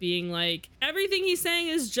people being like, everything he's saying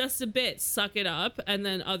is just a bit, suck it up, and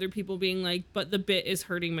then other people being like, but the bit is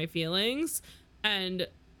hurting my feelings and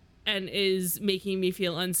is making me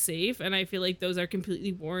feel unsafe. And I feel like those are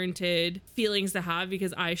completely warranted feelings to have,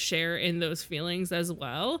 because I share in those feelings as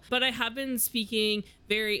well. But I have been speaking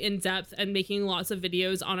very in depth and making lots of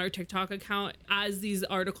videos on our TikTok account as these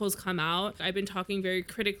articles come out. I've been talking very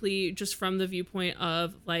critically just from the viewpoint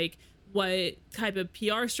of like what type of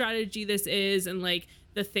PR strategy this is, and like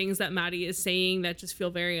the things that Maddie is saying that just feel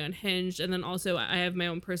very unhinged. And then also I have my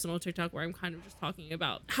own personal TikTok where I'm kind of just talking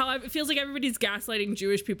about how it feels like everybody's gaslighting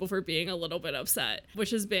Jewish people for being a little bit upset, which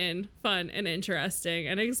has been fun and interesting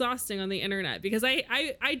and exhausting on the internet, because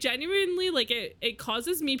I genuinely like it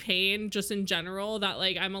causes me pain just in general that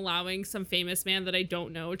like I'm allowing some famous man that I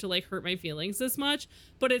don't know to like hurt my feelings this much.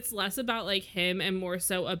 But it's less about like him and more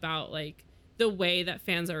so about like the way that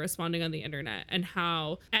fans are responding on the internet, and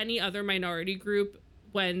how any other minority group,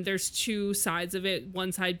 when there's two sides of it,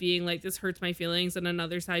 one side being like, this hurts my feelings, and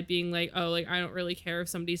another side being like, oh, like I don't really care if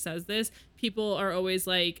somebody says this, people are always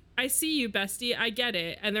like, I see you, bestie, I get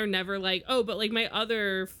it. And they're never like, oh, but like my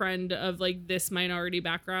other friend of like this minority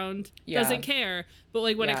background doesn't care. But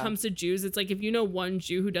like when it comes to Jews, it's like, if you know one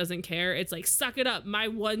Jew who doesn't care, it's like, suck it up, the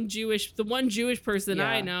one Jewish person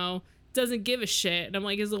I know doesn't give a shit. And I'm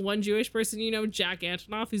like, is the one Jewish person you know Jack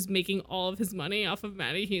Antonoff, who's making all of his money off of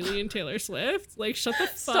Maddie Healy and Taylor Swift? Like, shut the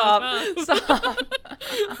fuck up. Stop.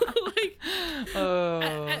 Like,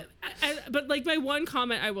 but like my one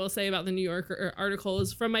comment I will say about the New Yorker article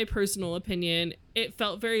is, from my personal opinion, it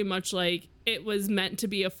felt very much like it was meant to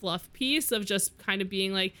be a fluff piece of just kind of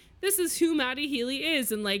being like, this is who Maddie Healy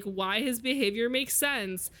is and like why his behavior makes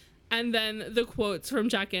sense. And then the quotes from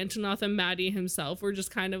Jack Antonoff and Maddie himself were just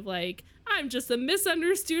kind of like, I'm just a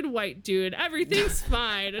misunderstood white dude. Everything's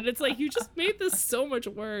fine. And it's like, you just made this so much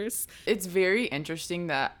worse. It's very interesting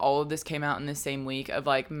that all of this came out in the same week of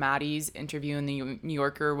like Maddie's interview in the New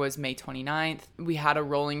Yorker was May 29th. We had a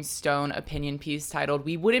Rolling Stone opinion piece titled,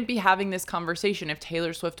 "We Wouldn't Be Having This Conversation If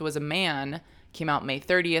Taylor Swift Was a Man," came out May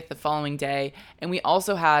 30th, the following day. And we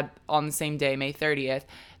also had on the same day, May 30th,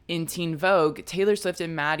 in Teen Vogue, Taylor Swift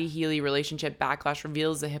and Maddie Healy relationship backlash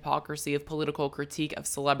reveals the hypocrisy of political critique of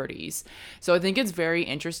celebrities. So I think it's very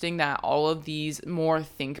interesting that all of these more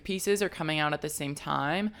think pieces are coming out at the same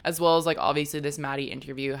time, as well as like obviously this Maddie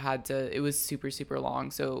interview it was super, super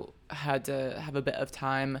long. So I had to have a bit of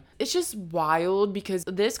time. It's just wild because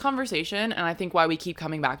this conversation, and I think why we keep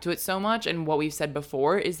coming back to it so much and what we've said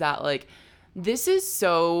before, is that like this is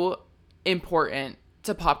so important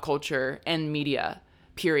to pop culture and media.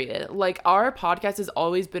 Period. Like our podcast has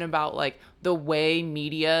always been about like the way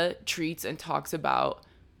media treats and talks about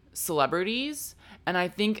celebrities. And I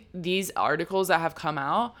think these articles that have come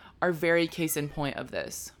out are very case in point of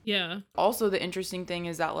this. Yeah. Also, the interesting thing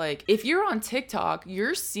is that like if you're on TikTok,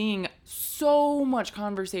 you're seeing so much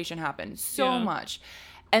conversation happen, so much.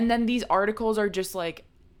 And then these articles are just like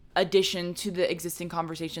addition to the existing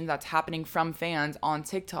conversation that's happening from fans on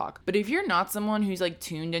TikTok. But if you're not someone who's like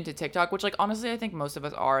tuned into TikTok, which like honestly I think most of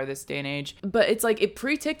us are this day and age, but it's like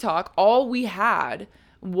pre-TikTok, all we had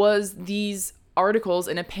was these articles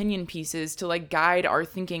and opinion pieces to like guide our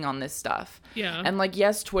thinking on this stuff. Yeah. And like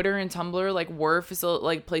yes, Twitter and Tumblr like were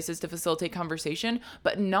places to facilitate conversation,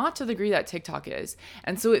 but not to the degree that TikTok is.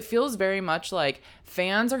 And so it feels very much like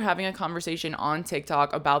fans are having a conversation on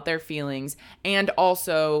TikTok about their feelings, and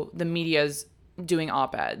also the media's doing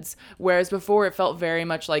op-eds. Whereas before it felt very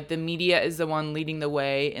much like the media is the one leading the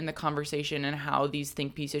way in the conversation and how these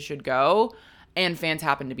think pieces should go, and fans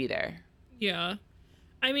happen to be there. Yeah.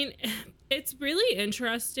 I mean, it's really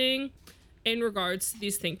interesting in regards to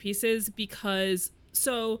these think pieces because,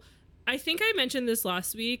 so I think I mentioned this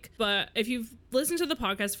last week, but if you've listened to the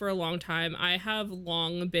podcast for a long time, I have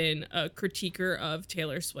long been a critiquer of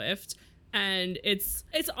Taylor Swift. And it's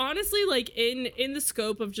honestly like in the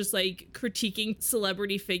scope of just like critiquing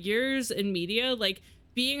celebrity figures in media, like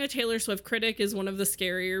being a Taylor Swift critic is one of the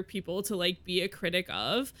scarier people to like be a critic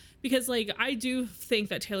of, because like I do think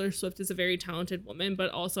that Taylor Swift is a very talented woman,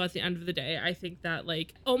 but also at the end of the day, I think that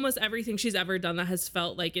like almost everything she's ever done that has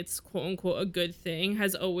felt like it's quote unquote a good thing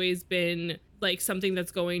has always been like something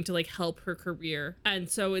that's going to like help her career. And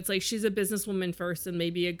so it's like she's a businesswoman first and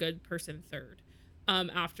maybe a good person third,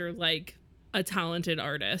 after like a talented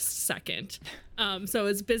artist second. So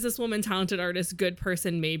it's businesswoman, talented artist, good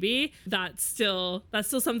person, maybe. That's still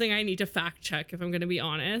something I need to fact check if I'm going to be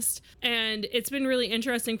honest. And it's been really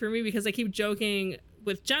interesting for me because I keep joking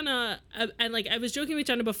with Jenna, and like I was joking with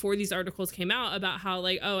Jenna before these articles came out about how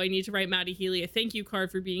like, oh, I need to write Maddie Healy a thank you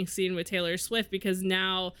card for being seen with Taylor Swift, because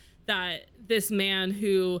now that this man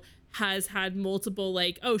who has had multiple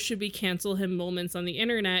like, oh, should we cancel him moments on the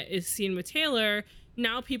internet is seen with Taylor.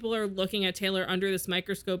 Now people are looking at Taylor under this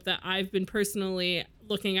microscope that I've been personally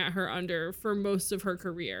looking at her under for most of her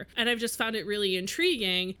career. And I've just found it really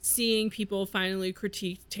intriguing seeing people finally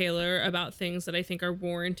critique Taylor about things that I think are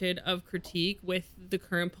warranted of critique with the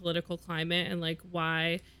current political climate, and like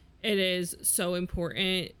why it is so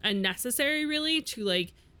important and necessary really to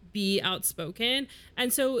like be outspoken.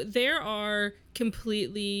 And so there are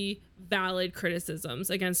completely valid criticisms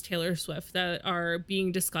against Taylor Swift that are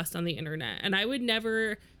being discussed on the internet. And I would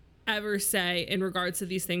never ever say in regards to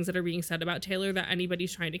these things that are being said about Taylor that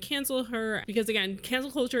anybody's trying to cancel her, because again,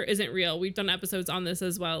 cancel culture isn't real. We've done episodes on this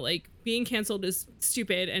as well. Like being canceled is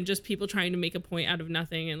stupid and just people trying to make a point out of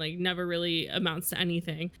nothing and like never really amounts to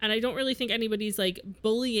anything. And I don't really think anybody's like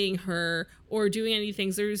bullying her or doing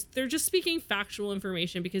anything. They're just speaking factual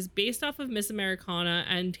information, because based off of Miss Americana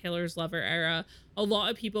and Taylor's Lover era, a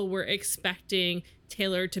lot of people were expecting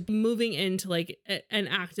Taylor to be moving into like an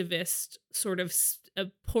activist sort of a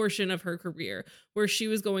portion of her career where she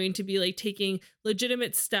was going to be like taking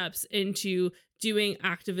legitimate steps into doing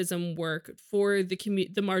activism work for the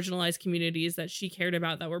marginalized communities that she cared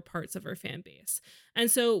about that were parts of her fan base. And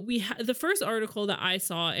so the first article that I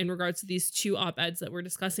saw in regards to these two op-eds that we're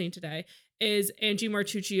discussing today is Angie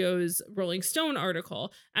Martuccio's Rolling Stone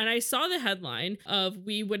article. And I saw the headline of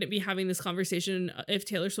 "We wouldn't be having this conversation if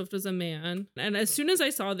Taylor Swift was a man." And as soon as I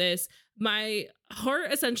saw this, my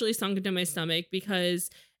heart essentially sunk into my stomach, because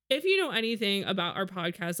if you know anything about our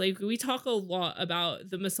podcast, like we talk a lot about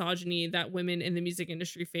the misogyny that women in the music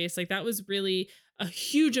industry face. Like that was really a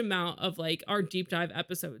huge amount of like our deep dive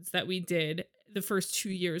episodes that we did the first 2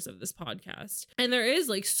 years of this podcast. And there is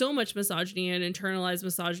like so much misogyny and internalized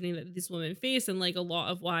misogyny that these women face. And like a lot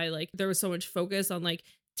of why like there was so much focus on like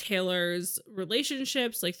Taylor's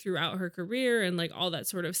relationships like throughout her career and like all that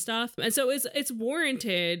sort of stuff. And so it's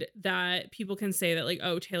warranted that people can say that like,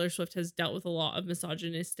 oh, Taylor Swift has dealt with a lot of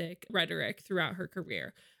misogynistic rhetoric throughout her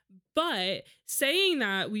career. But saying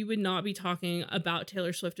that we would not be talking about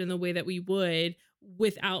Taylor Swift in the way that we would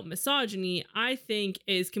without misogyny, I think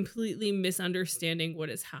is completely misunderstanding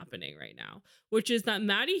what is happening right now, which is that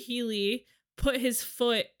Maddie Healy put his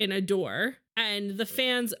foot in a door and the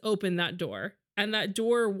fans opened that door. And that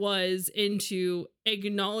door was into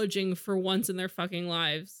acknowledging for once in their fucking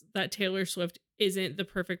lives that Taylor Swift isn't the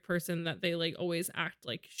perfect person that they like always act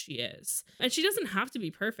like she is. And she doesn't have to be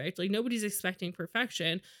perfect. Like nobody's expecting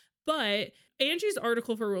perfection. But Angie's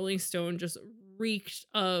article for Rolling Stone just reeked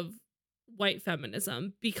of white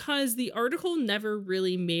feminism, because the article never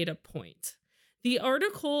really made a point. The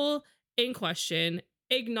article in question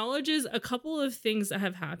acknowledges a couple of things that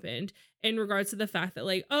have happened in regards to the fact that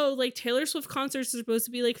like, oh, like Taylor Swift concerts are supposed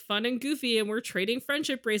to be like fun and goofy and we're trading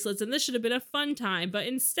friendship bracelets and this should have been a fun time. But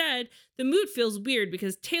instead the mood feels weird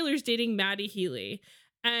because Taylor's dating Maddie Healy.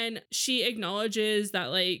 And she acknowledges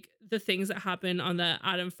that like the things that happened on the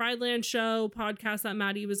Adam Friedland show podcast that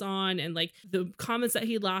Maddie was on, and like the comments that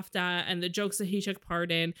he laughed at and the jokes that he took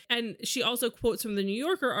part in. And she also quotes from the New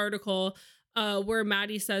Yorker article where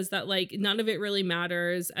Maddie says that like none of it really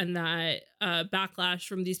matters and that backlash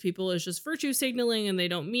from these people is just virtue signaling and they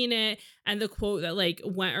don't mean it. And the quote that like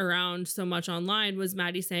went around so much online was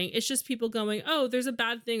Maddie saying, "It's just people going, oh, there's a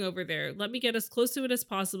bad thing over there. Let me get as close to it as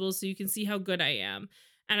possible so you can see how good I am."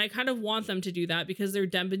 And I kind of want them to do that because they're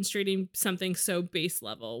demonstrating something so base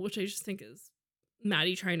level, which I just think is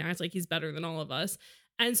Maddie trying to act like he's better than all of us.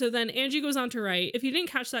 And so then Angie goes on to write, if you didn't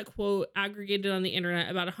catch that quote aggregated on the internet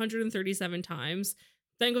about 137 times,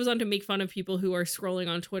 then goes on to make fun of people who are scrolling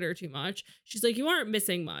on Twitter too much. She's like, you aren't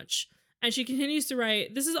missing much. And she continues to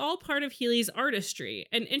write, this is all part of Healy's artistry,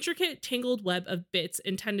 an intricate, tangled web of bits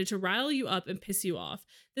intended to rile you up and piss you off.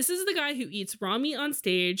 This is the guy who eats raw meat on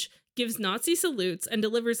stage, gives Nazi salutes, and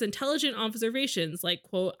delivers intelligent observations like,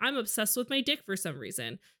 quote, I'm obsessed with my dick for some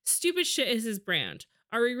reason. Stupid shit is his brand.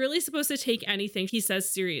 Are we really supposed to take anything he says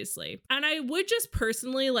seriously? And I would just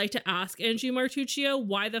personally like to ask Angie Martuccio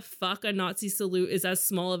why the fuck a Nazi salute is as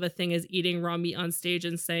small of a thing as eating raw meat on stage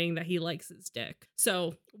and saying that he likes his dick.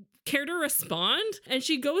 So, care to respond? And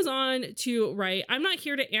she goes on to write, I'm not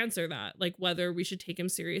here to answer that, like whether we should take him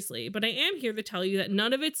seriously, but I am here to tell you that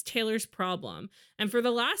none of it's Taylor's problem. And for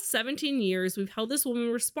the last 17 years, we've held this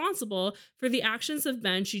woman responsible for the actions of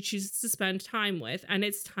men she chooses to spend time with, and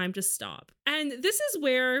it's time to stop. And this is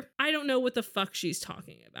where I don't know what the fuck she's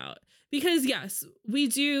talking about, Because yes, we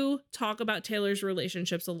do talk about Taylor's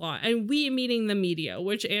relationships a lot, and we meaning the media,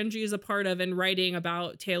 which Angie is a part of, and writing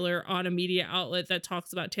about Taylor on a media outlet that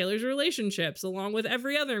talks about Taylor's relationships along with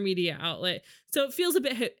every other media outlet. So it feels a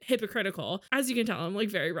bit hypocritical. As you can tell, I'm like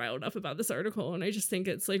very riled up about this article, and I just think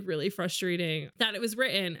it's like really frustrating that it was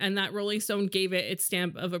written and that Rolling Stone gave it its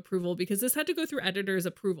stamp of approval, because this had to go through editor's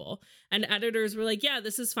approval, and editors were like, yeah,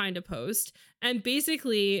 this is fine to post. And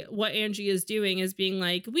basically what Angie is doing is being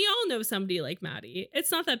like, we all know somebody like Maddie.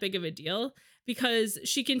 It's not that big of a deal, because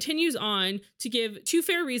she continues on to give two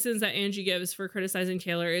fair reasons that Angie gives for criticizing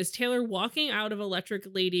Taylor is Taylor walking out of Electric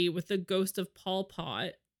Lady with the ghost of Paul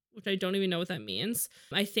Pot, which I don't even know what that means.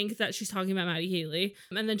 I think that she's talking about Maddie Hayley.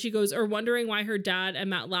 And then she goes, or wondering why her dad and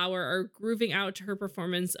Matt Lauer are grooving out to her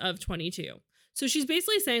performance of 22. So she's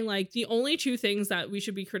basically saying like the only two things that we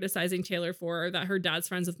should be criticizing Taylor for are that her dad's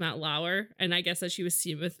friends with Matt Lauer, and I guess that she was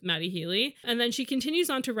seen with Maddie Hayley. And then she continues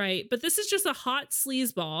on to write, but this is just a hot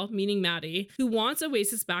sleazeball, meaning Maddie, who wants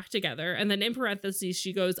Oasis back together. And then in parentheses,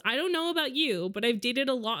 she goes, I don't know about you, but I've dated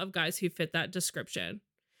a lot of guys who fit that description.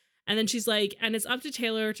 And then she's like, and it's up to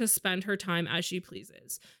Taylor to spend her time as she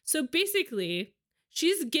pleases. So basically,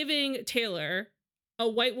 she's giving Taylor, a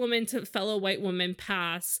white woman to fellow white woman,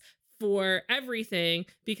 pass for everything,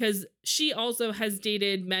 because she also has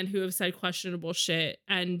dated men who have said questionable shit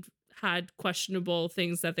and had questionable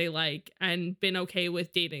things that they like and been okay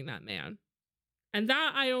with dating that man. And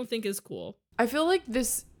that I don't think is cool. I feel like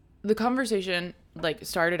the conversation like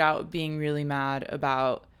started out being really mad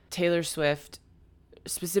about Taylor Swift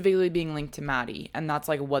specifically being linked to Maddie, and that's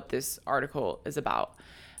like what this article is about.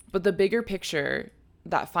 But the bigger picture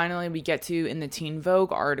that finally we get to in the Teen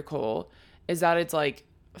Vogue article is that it's like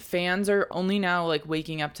fans are only now like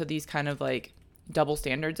waking up to these kind of like double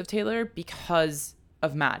standards of Taylor because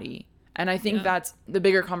of Maddie. And I think that's the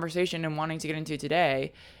bigger conversation and wanting to get into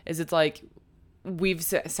today is it's like we've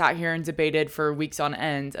sat here and debated for weeks on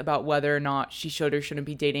end about whether or not she should or shouldn't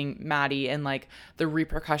be dating Maddie and like the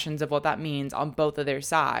repercussions of what that means on both of their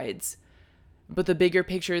sides. But the bigger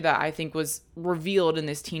picture that I think was revealed in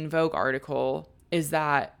this Teen Vogue article is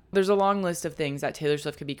that there's a long list of things that Taylor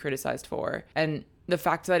Swift could be criticized for. And the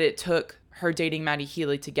fact that it took her dating Maddie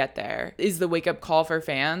Hayley to get there is the wake-up call for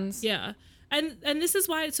fans. Yeah. And this is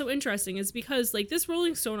why it's so interesting, is because like this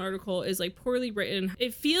Rolling Stone article is like poorly written.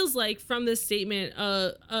 It feels like from this statement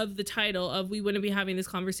of the title of we wouldn't be having this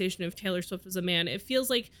conversation if Taylor Swift was a man, it feels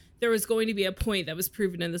like there was going to be a point that was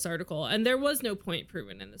proven in this article, and there was no point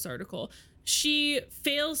proven in this article. She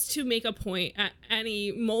fails to make a point at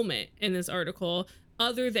any moment in this article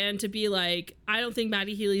other than to be like, I don't think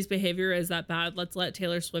Maddie Hayley's behavior is that bad. Let's let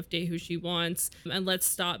Taylor Swift date who she wants, and let's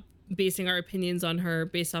stop basing our opinions on her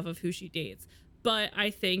based off of who she dates. But I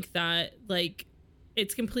think that like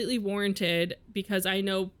it's completely warranted, because I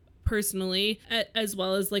know personally, as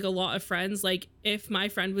well as like a lot of friends, like if my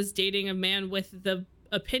friend was dating a man with the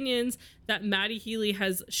opinions that Maddie Hayley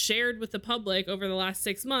has shared with the public over the last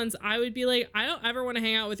 6 months, I would be like, I don't ever want to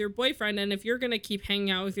hang out with your boyfriend. And if you're going to keep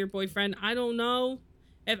hanging out with your boyfriend, I don't know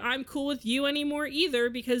if I'm cool with you anymore either,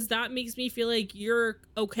 because that makes me feel like you're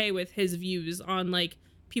okay with his views on like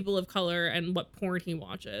people of color and what porn he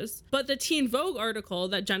watches. But the Teen Vogue article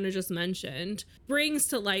that Jenna just mentioned brings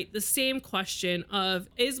to light the same question of,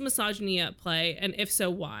 is misogyny at play, and if so,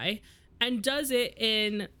 why? And does it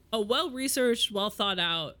in a well-researched,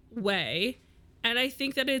 well-thought-out way. And I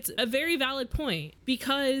think that it's a very valid point,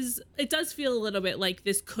 because it does feel a little bit like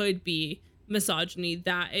this could be misogyny,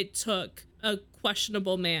 that it took a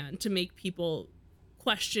questionable man to make people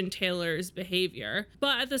question Taylor's behavior.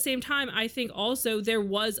 But at the same time, I think also there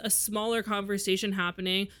was a smaller conversation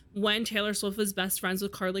happening when Taylor Swift was best friends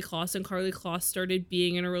with Karlie Kloss, and Karlie Kloss started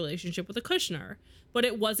being in a relationship with a Kushner. But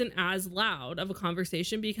it wasn't as loud of a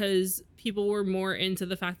conversation, because people were more into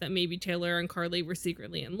the fact that maybe Taylor and Karlie were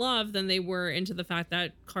secretly in love than they were into the fact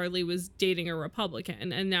that Karlie was dating a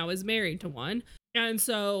Republican and now is married to one. And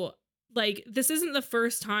so like, this isn't the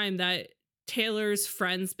first time that Taylor's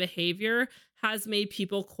friends' behavior has made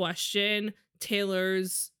people question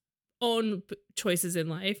Taylor's own choices in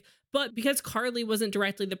life. But because Karlie wasn't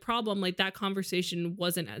directly the problem, like that conversation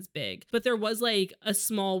wasn't as big. But there was like a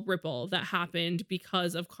small ripple that happened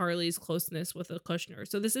because of Karlie's closeness with a Kushner.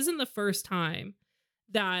 So this isn't the first time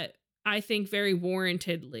that I think very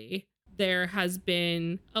warrantedly there has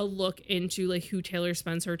been a look into like who Taylor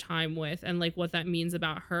spends her time with and like what that means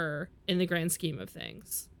about her in the grand scheme of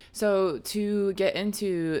things. So to get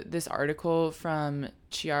into this article from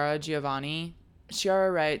Chiara Giovanni,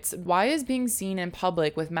 Shiara writes, why is being seen in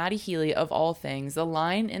public with Maddie Healy, of all things, the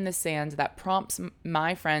line in the sand that prompts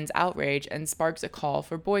my friends' outrage and sparks a call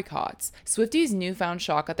for boycotts? Swifties' newfound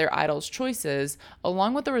shock at their idol's choices,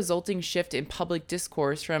 along with the resulting shift in public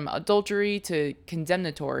discourse from adultery to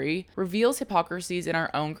condemnatory, reveals hypocrisies in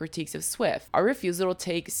our own critiques of Swift. Our refusal to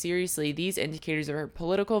take seriously these indicators of her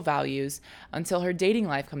political values until her dating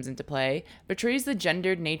life comes into play betrays the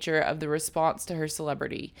gendered nature of the response to her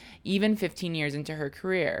celebrity, even 15 years into her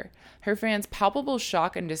career. Her fans' palpable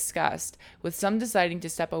shock and disgust, with some deciding to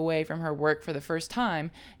step away from her work for the first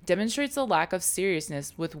time, demonstrates the lack of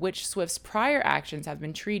seriousness with which Swift's prior actions have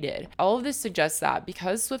been treated. All of this suggests that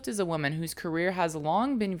because Swift is a woman whose career has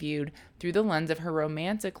long been viewed through the lens of her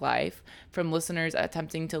romantic life, from listeners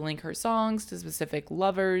attempting to link her songs to specific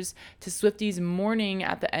lovers, to Swifties mourning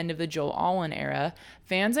at the end of the Joel Alwyn era,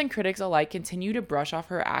 fans and critics alike continue to brush off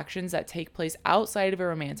her actions that take place outside of a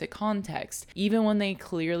romantic context, even when they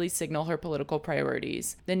clearly signal her political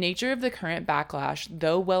priorities. The nature of the current backlash,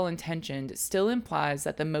 though well-intentioned, still implies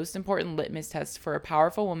that the most important litmus test for a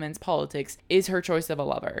powerful woman's politics is her choice of a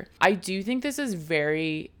lover. I do think this is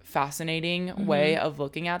very fascinating way of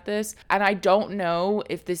looking at this, and I don't know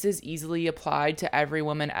if this is easily applied to every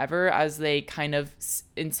woman ever, as they kind of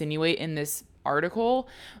insinuate in this article,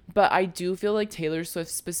 but I do feel like Taylor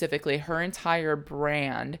Swift specifically, her entire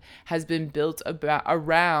brand has been built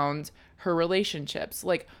around her relationships.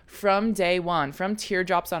 Like from day one, from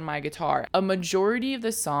Teardrops on My Guitar, a majority of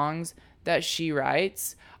the songs that she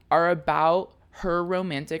writes are about her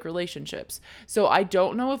romantic relationships. So I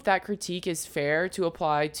don't know if that critique is fair to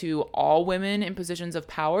apply to all women in positions of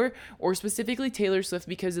power, or specifically Taylor Swift,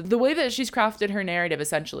 because of the way that she's crafted her narrative,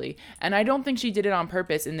 essentially. And I don't think she did it on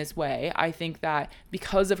purpose in this way. I think that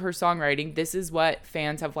because of her songwriting, this is what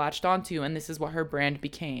fans have latched onto, and this is what her brand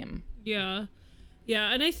became.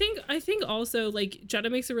 Yeah, and I think also, like, Jenna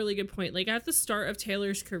makes a really good point. Like, at the start of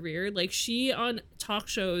Taylor's career, like, she, on talk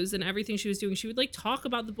shows and everything she was doing, she would, like, talk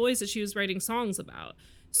about the boys that she was writing songs about.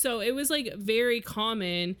 So it was, like, very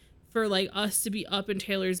common for, like, us to be up in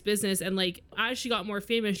Taylor's business. And, like, as she got more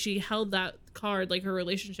famous, she held that card, like, her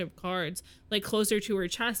relationship cards, like, closer to her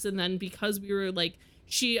chest. And then because we were, like,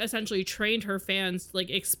 she essentially trained her fans to, like,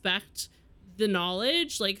 expect the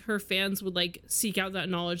knowledge, like, her fans would, like, seek out that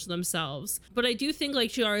knowledge themselves. But I do think,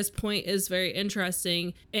 like, Chiara's point is very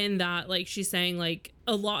interesting in that, like, she's saying, like,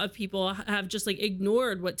 a lot of people have just, like,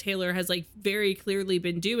 ignored what Taylor has, like, very clearly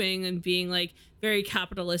been doing, and being, like, very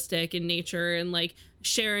capitalistic in nature, and, like,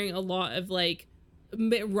 sharing a lot of, like,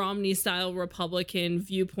 Mitt Romney style Republican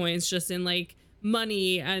viewpoints, just in, like,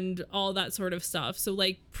 money and all that sort of stuff. So,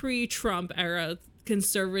 like, pre-Trump era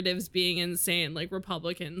conservatives being insane, like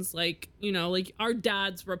Republicans, like, you know, like our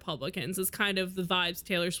dad's Republicans, is kind of the vibes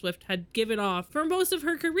Taylor Swift had given off for most of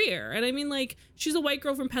her career. And I mean, like, she's a white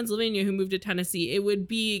girl from Pennsylvania who moved to Tennessee. It would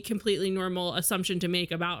be completely normal assumption to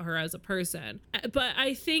make about her as a person. But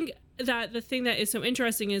I think that the thing that is so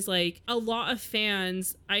interesting is, like, a lot of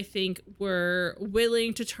fans, I think, were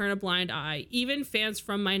willing to turn a blind eye, even fans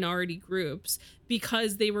from minority groups,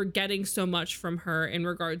 because they were getting so much from her in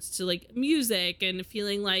regards to, like, music, and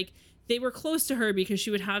feeling like they were close to her because she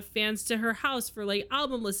would have fans to her house for, like,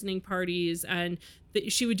 album listening parties, and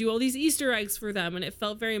she would do all these Easter eggs for them, and it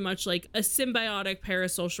felt very much like a symbiotic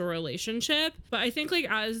parasocial relationship. But I think, like,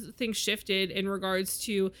 as things shifted in regards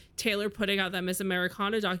to Taylor putting out that Miss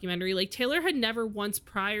Americana documentary, like, Taylor had never once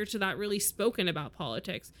prior to that really spoken about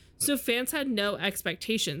politics, so fans had no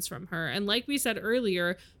expectations from her. And like we said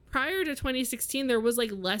earlier, prior to 2016, there was,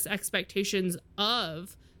 like, less expectations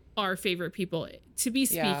of our favorite people to be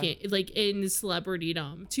speaking, like, in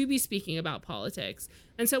celebritydom, to be speaking about politics.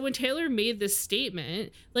 And so when Taylor made this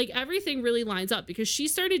statement, like, everything really lines up, because she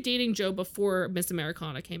started dating Joe before Miss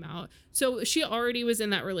Americana came out. So she already was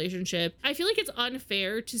in that relationship. I feel like it's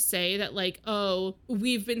unfair to say that, like, oh,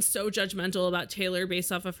 we've been so judgmental about Taylor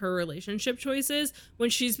based off of her relationship choices,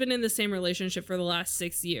 when she's been in the same relationship for the last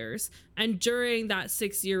 6 years. And during that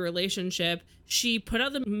 6-year relationship, she put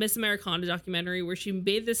out the Miss Americana documentary, where she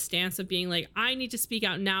made this stance of being like, I need to speak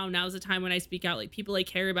out now. Now's the time when I speak out. Like, people I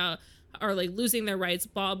care about are, like, losing their rights,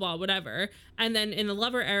 blah, blah, whatever. And then in the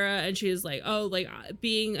Lover era, and she was like, oh, like,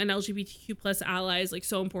 being an LGBTQ plus ally is, like,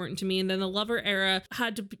 so important to me. And then the Lover era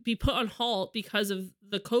had to be put on halt because of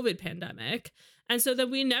the COVID pandemic. And so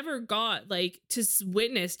then we never got, like, to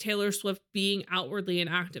witness Taylor Swift being outwardly an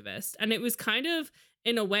activist. And it was kind of,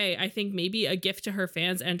 in a way, I think maybe a gift to her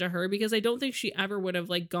fans and to her, because I don't think she ever would have,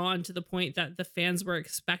 like, gone to the point that the fans were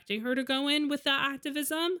expecting her to go in with that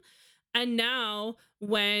activism. And now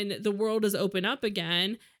when the world is open up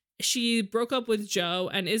again, she broke up with Joe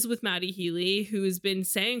and is with Maddie Healy, who's been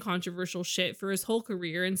saying controversial shit for his whole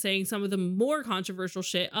career and saying some of the more controversial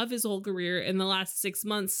shit of his whole career in the last 6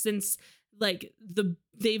 months since like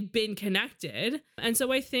they've been connected. And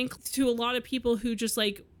so I think to a lot of people who just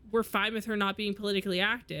like were fine with her not being politically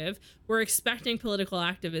active, were expecting political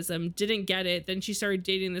activism, didn't get it, then she started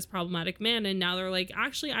dating this problematic man, and now they're like,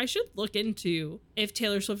 actually, I should look into if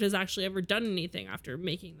Taylor Swift has actually ever done anything after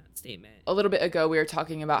making that statement. A little bit ago, we were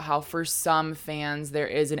talking about how for some fans, there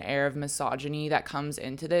is an air of misogyny that comes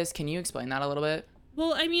into this. Can you explain that a little bit?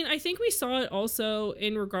 Well, I mean, I think we saw it also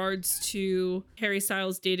in regards to Harry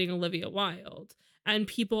Styles dating Olivia Wilde and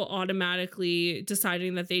people automatically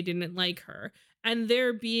deciding that they didn't like her. And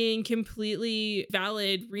there being completely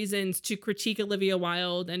valid reasons to critique Olivia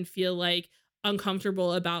Wilde and feel like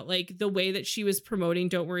uncomfortable about like the way that she was promoting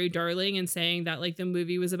Don't Worry Darling and saying that like the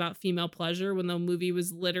movie was about female pleasure when the movie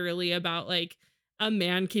was literally about like a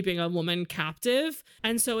man keeping a woman captive.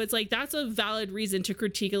 And so it's like that's a valid reason to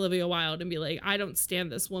critique Olivia Wilde and be like, I don't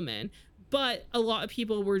stand this woman. But a lot of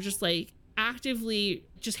people were just like actively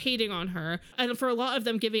just hating on her, and for a lot of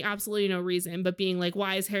them giving absolutely no reason, but being like,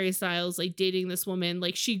 why is Harry Styles like dating this woman?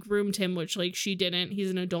 Like she groomed him, which like she didn't.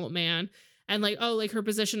 He's an adult man. And like, oh, like her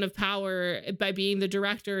position of power by being the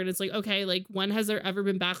director. And it's like, okay, like when has there ever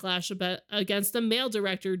been backlash against a male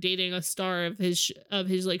director dating a star of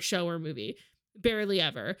his like show or movie? Barely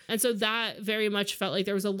ever. And so that very much felt like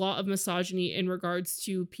there was a lot of misogyny in regards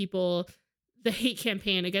to people, the hate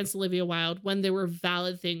campaign against Olivia Wilde, when there were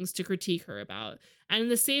valid things to critique her about. And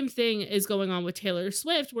the same thing is going on with Taylor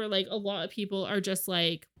Swift, where like a lot of people are just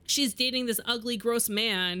like, she's dating this ugly, gross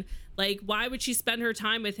man. Like, why would she spend her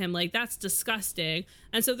time with him? Like, that's disgusting.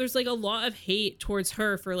 And so there's like a lot of hate towards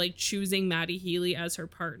her for like choosing Maddie Healy as her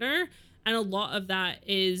partner. And a lot of that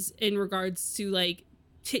is in regards to like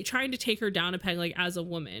trying to take her down a peg, like as a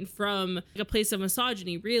woman, from like, a place of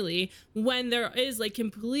misogyny, really, when there is like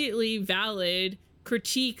completely valid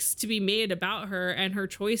critiques to be made about her and her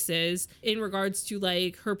choices in regards to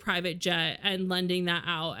like her private jet and lending that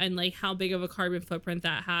out and like how big of a carbon footprint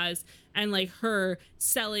that has, and like her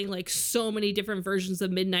selling like so many different versions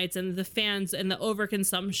of Midnights and the fans and the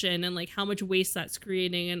overconsumption and like how much waste that's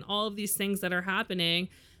creating and all of these things that are happening.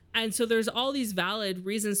 And so there's all these valid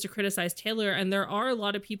reasons to criticize Taylor, and there are a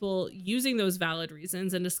lot of people using those valid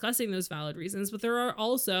reasons and discussing those valid reasons, but there are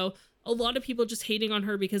also a lot of people just hating on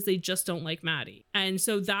her because they just don't like Maddie. And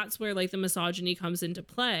so that's where like the misogyny comes into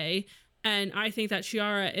play. And I think that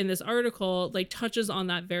Chiara in this article like touches on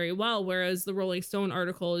that very well, whereas the Rolling Stone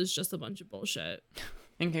article is just a bunch of bullshit.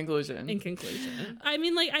 In conclusion. I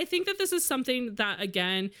mean, like, I think that this is something that,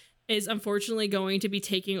 again, is unfortunately going to be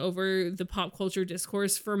taking over the pop culture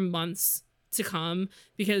discourse for months to come,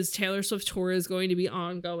 because Taylor Swift tour is going to be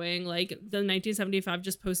ongoing. Like the 1975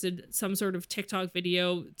 just posted some sort of TikTok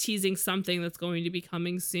video teasing something that's going to be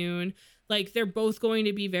coming soon. Like they're both going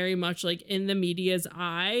to be very much like in the media's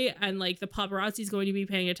eye, and like the paparazzi is going to be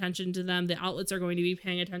paying attention to them. The outlets are going to be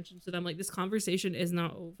paying attention to them. Like this conversation is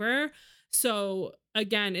not over. So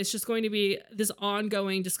again, it's just going to be this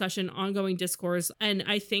ongoing discussion, ongoing discourse. And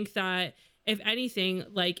I think that if anything,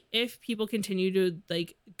 like if people continue to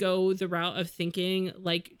like go the route of thinking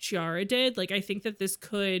like Chiara did, like I think that this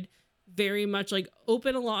could very much like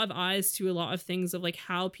open a lot of eyes to a lot of things of like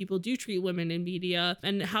how people do treat women in media,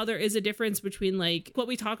 and how there is a difference between like what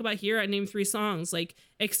we talk about here at Name 3 Songs, like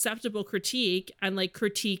acceptable critique and like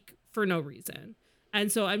critique for no reason. And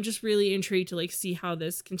so I'm just really intrigued to like see how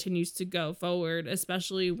this continues to go forward,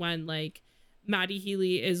 especially when like Maddie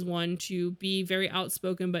Healy is one to be very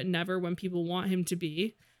outspoken, but never when people want him to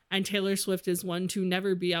be. And Taylor Swift is one to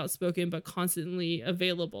never be outspoken, but constantly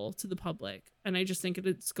available to the public. And I just think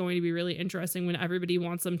it's going to be really interesting when everybody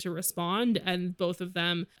wants them to respond. And both of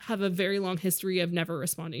them have a very long history of never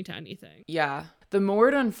responding to anything. Yeah. The more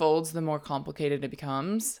it unfolds, the more complicated it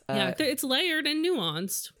becomes. Yeah, it's layered and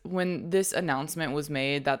nuanced. When this announcement was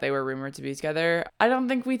made that they were rumored to be together, I don't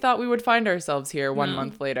think we thought we would find ourselves here 1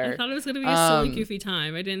 month later. I thought it was going to be a silly, goofy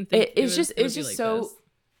time. I didn't think it's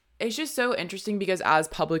just so interesting because as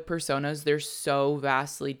public personas, they're so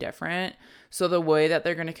vastly different. So the way that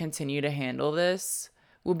they're going to continue to handle this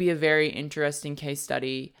will be a very interesting case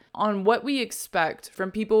study on what we expect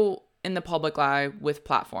from people in the public eye with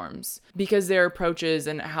platforms, because their approaches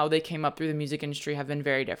and how they came up through the music industry have been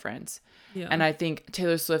very different. Yeah. And I think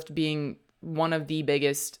Taylor Swift being one of the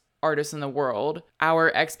biggest artists in the world,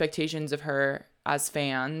 our expectations of her as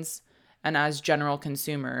fans and as general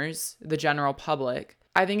consumers, the general public,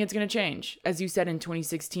 I think it's going to change. As you said, in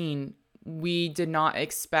 2016, we did not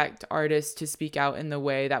expect artists to speak out in the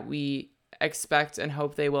way that we expect and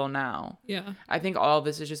hope they will now. Yeah. I think all of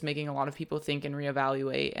this is just making a lot of people think and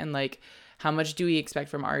reevaluate, and like, how much do we expect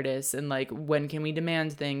from artists, and like, when can we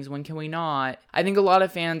demand things, when can we not? I think a lot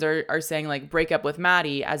of fans are saying like break up with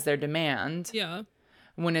Maddie as their demand. Yeah.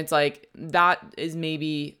 When it's like, that is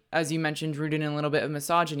maybe, as you mentioned, rooted in a little bit of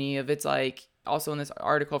misogyny. Of it's like, also in this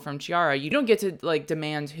article from Chiara, you don't get to like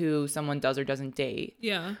demand who someone does or doesn't date.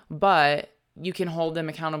 Yeah. But you can hold them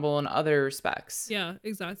accountable in other respects. Yeah,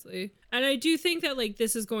 exactly. And I do think that like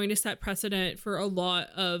this is going to set precedent for a lot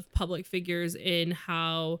of public figures in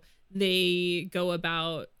how they go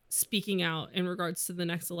about speaking out in regards to the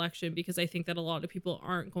next election, because I think that a lot of people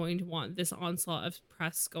aren't going to want this onslaught of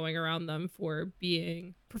press going around them for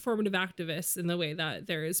being performative activists in the way that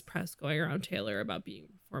there is press going around Taylor about being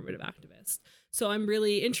a performative activist. So I'm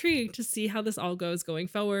really intrigued to see how this all goes going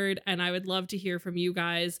forward. And I would love to hear from you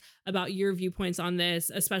guys about your viewpoints on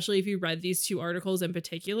this, especially if you read these 2 articles in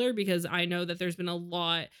particular, because I know that there's been a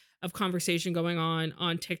lot of conversation going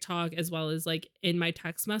on TikTok, as well as like in my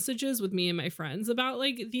text messages with me and my friends about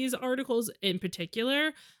like these articles in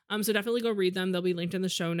particular. So definitely go read them. They'll be linked in the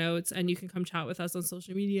show notes, and you can come chat with us on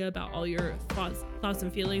social media about all your thoughts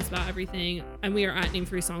and feelings about everything. And we are at Name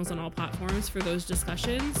 3 Songs on all platforms for those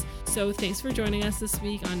discussions. So thanks for joining us this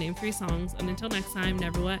week on Name 3 Songs. And until next time,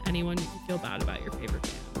 never let anyone make you feel bad about your favorite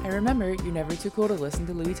band. And remember, you're never too cool to listen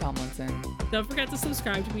to Louis Tomlinson. Don't forget to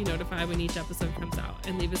subscribe to be notified when each episode comes out,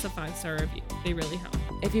 and leave us a 5-star review. They really help.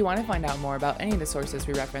 If you want to find out more about any of the sources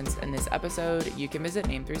we referenced in this episode, you can visit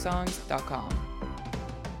name3songs.com.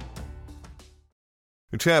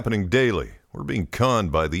 It's happening daily. We're being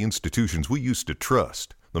conned by the institutions we used to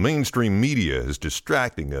trust. The mainstream media is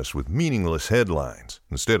distracting us with meaningless headlines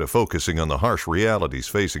instead of focusing on the harsh realities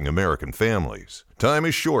facing American families. Time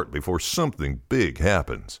is short before something big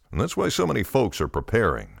happens, and that's why so many folks are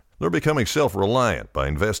preparing. They're becoming self-reliant by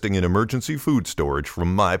investing in emergency food storage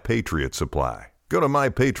from My Patriot Supply. Go to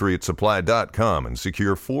MyPatriotSupply.com and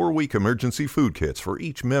secure 4-week emergency food kits for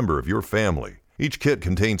each member of your family. Each kit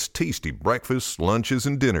contains tasty breakfasts, lunches,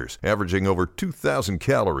 and dinners, averaging over 2,000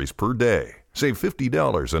 calories per day. Save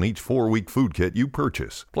 $50 on each 4-week food kit you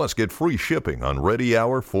purchase, plus get free shipping on Ready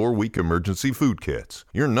Hour 4-week emergency food kits.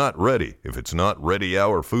 You're not ready if it's not Ready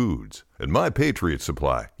Hour foods. At My Patriot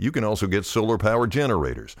Supply, you can also get solar power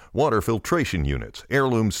generators, water filtration units,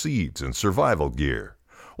 heirloom seeds, and survival gear.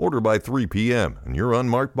 Order by 3 p.m. and your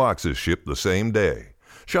unmarked boxes ship the same day.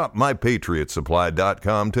 Shop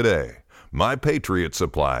MyPatriotSupply.com today.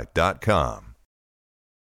 MyPatriotSupply.com.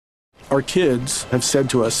 Our kids have said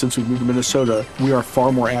to us since we moved to Minnesota, we are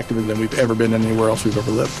far more active than we've ever been anywhere else we've ever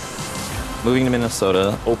lived. Moving to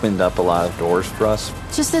Minnesota opened up a lot of doors for us.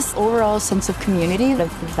 Just this overall sense of community, the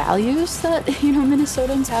values that,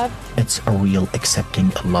 Minnesotans have. It's a real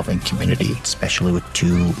accepting, loving community, especially with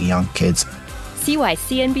 2 young kids. See why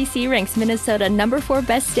CNBC ranks Minnesota number 4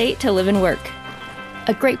 best state to live and work.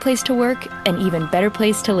 A great place to work, an even better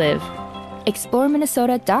place to live.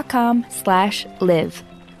 ExploreMinnesota.com/live.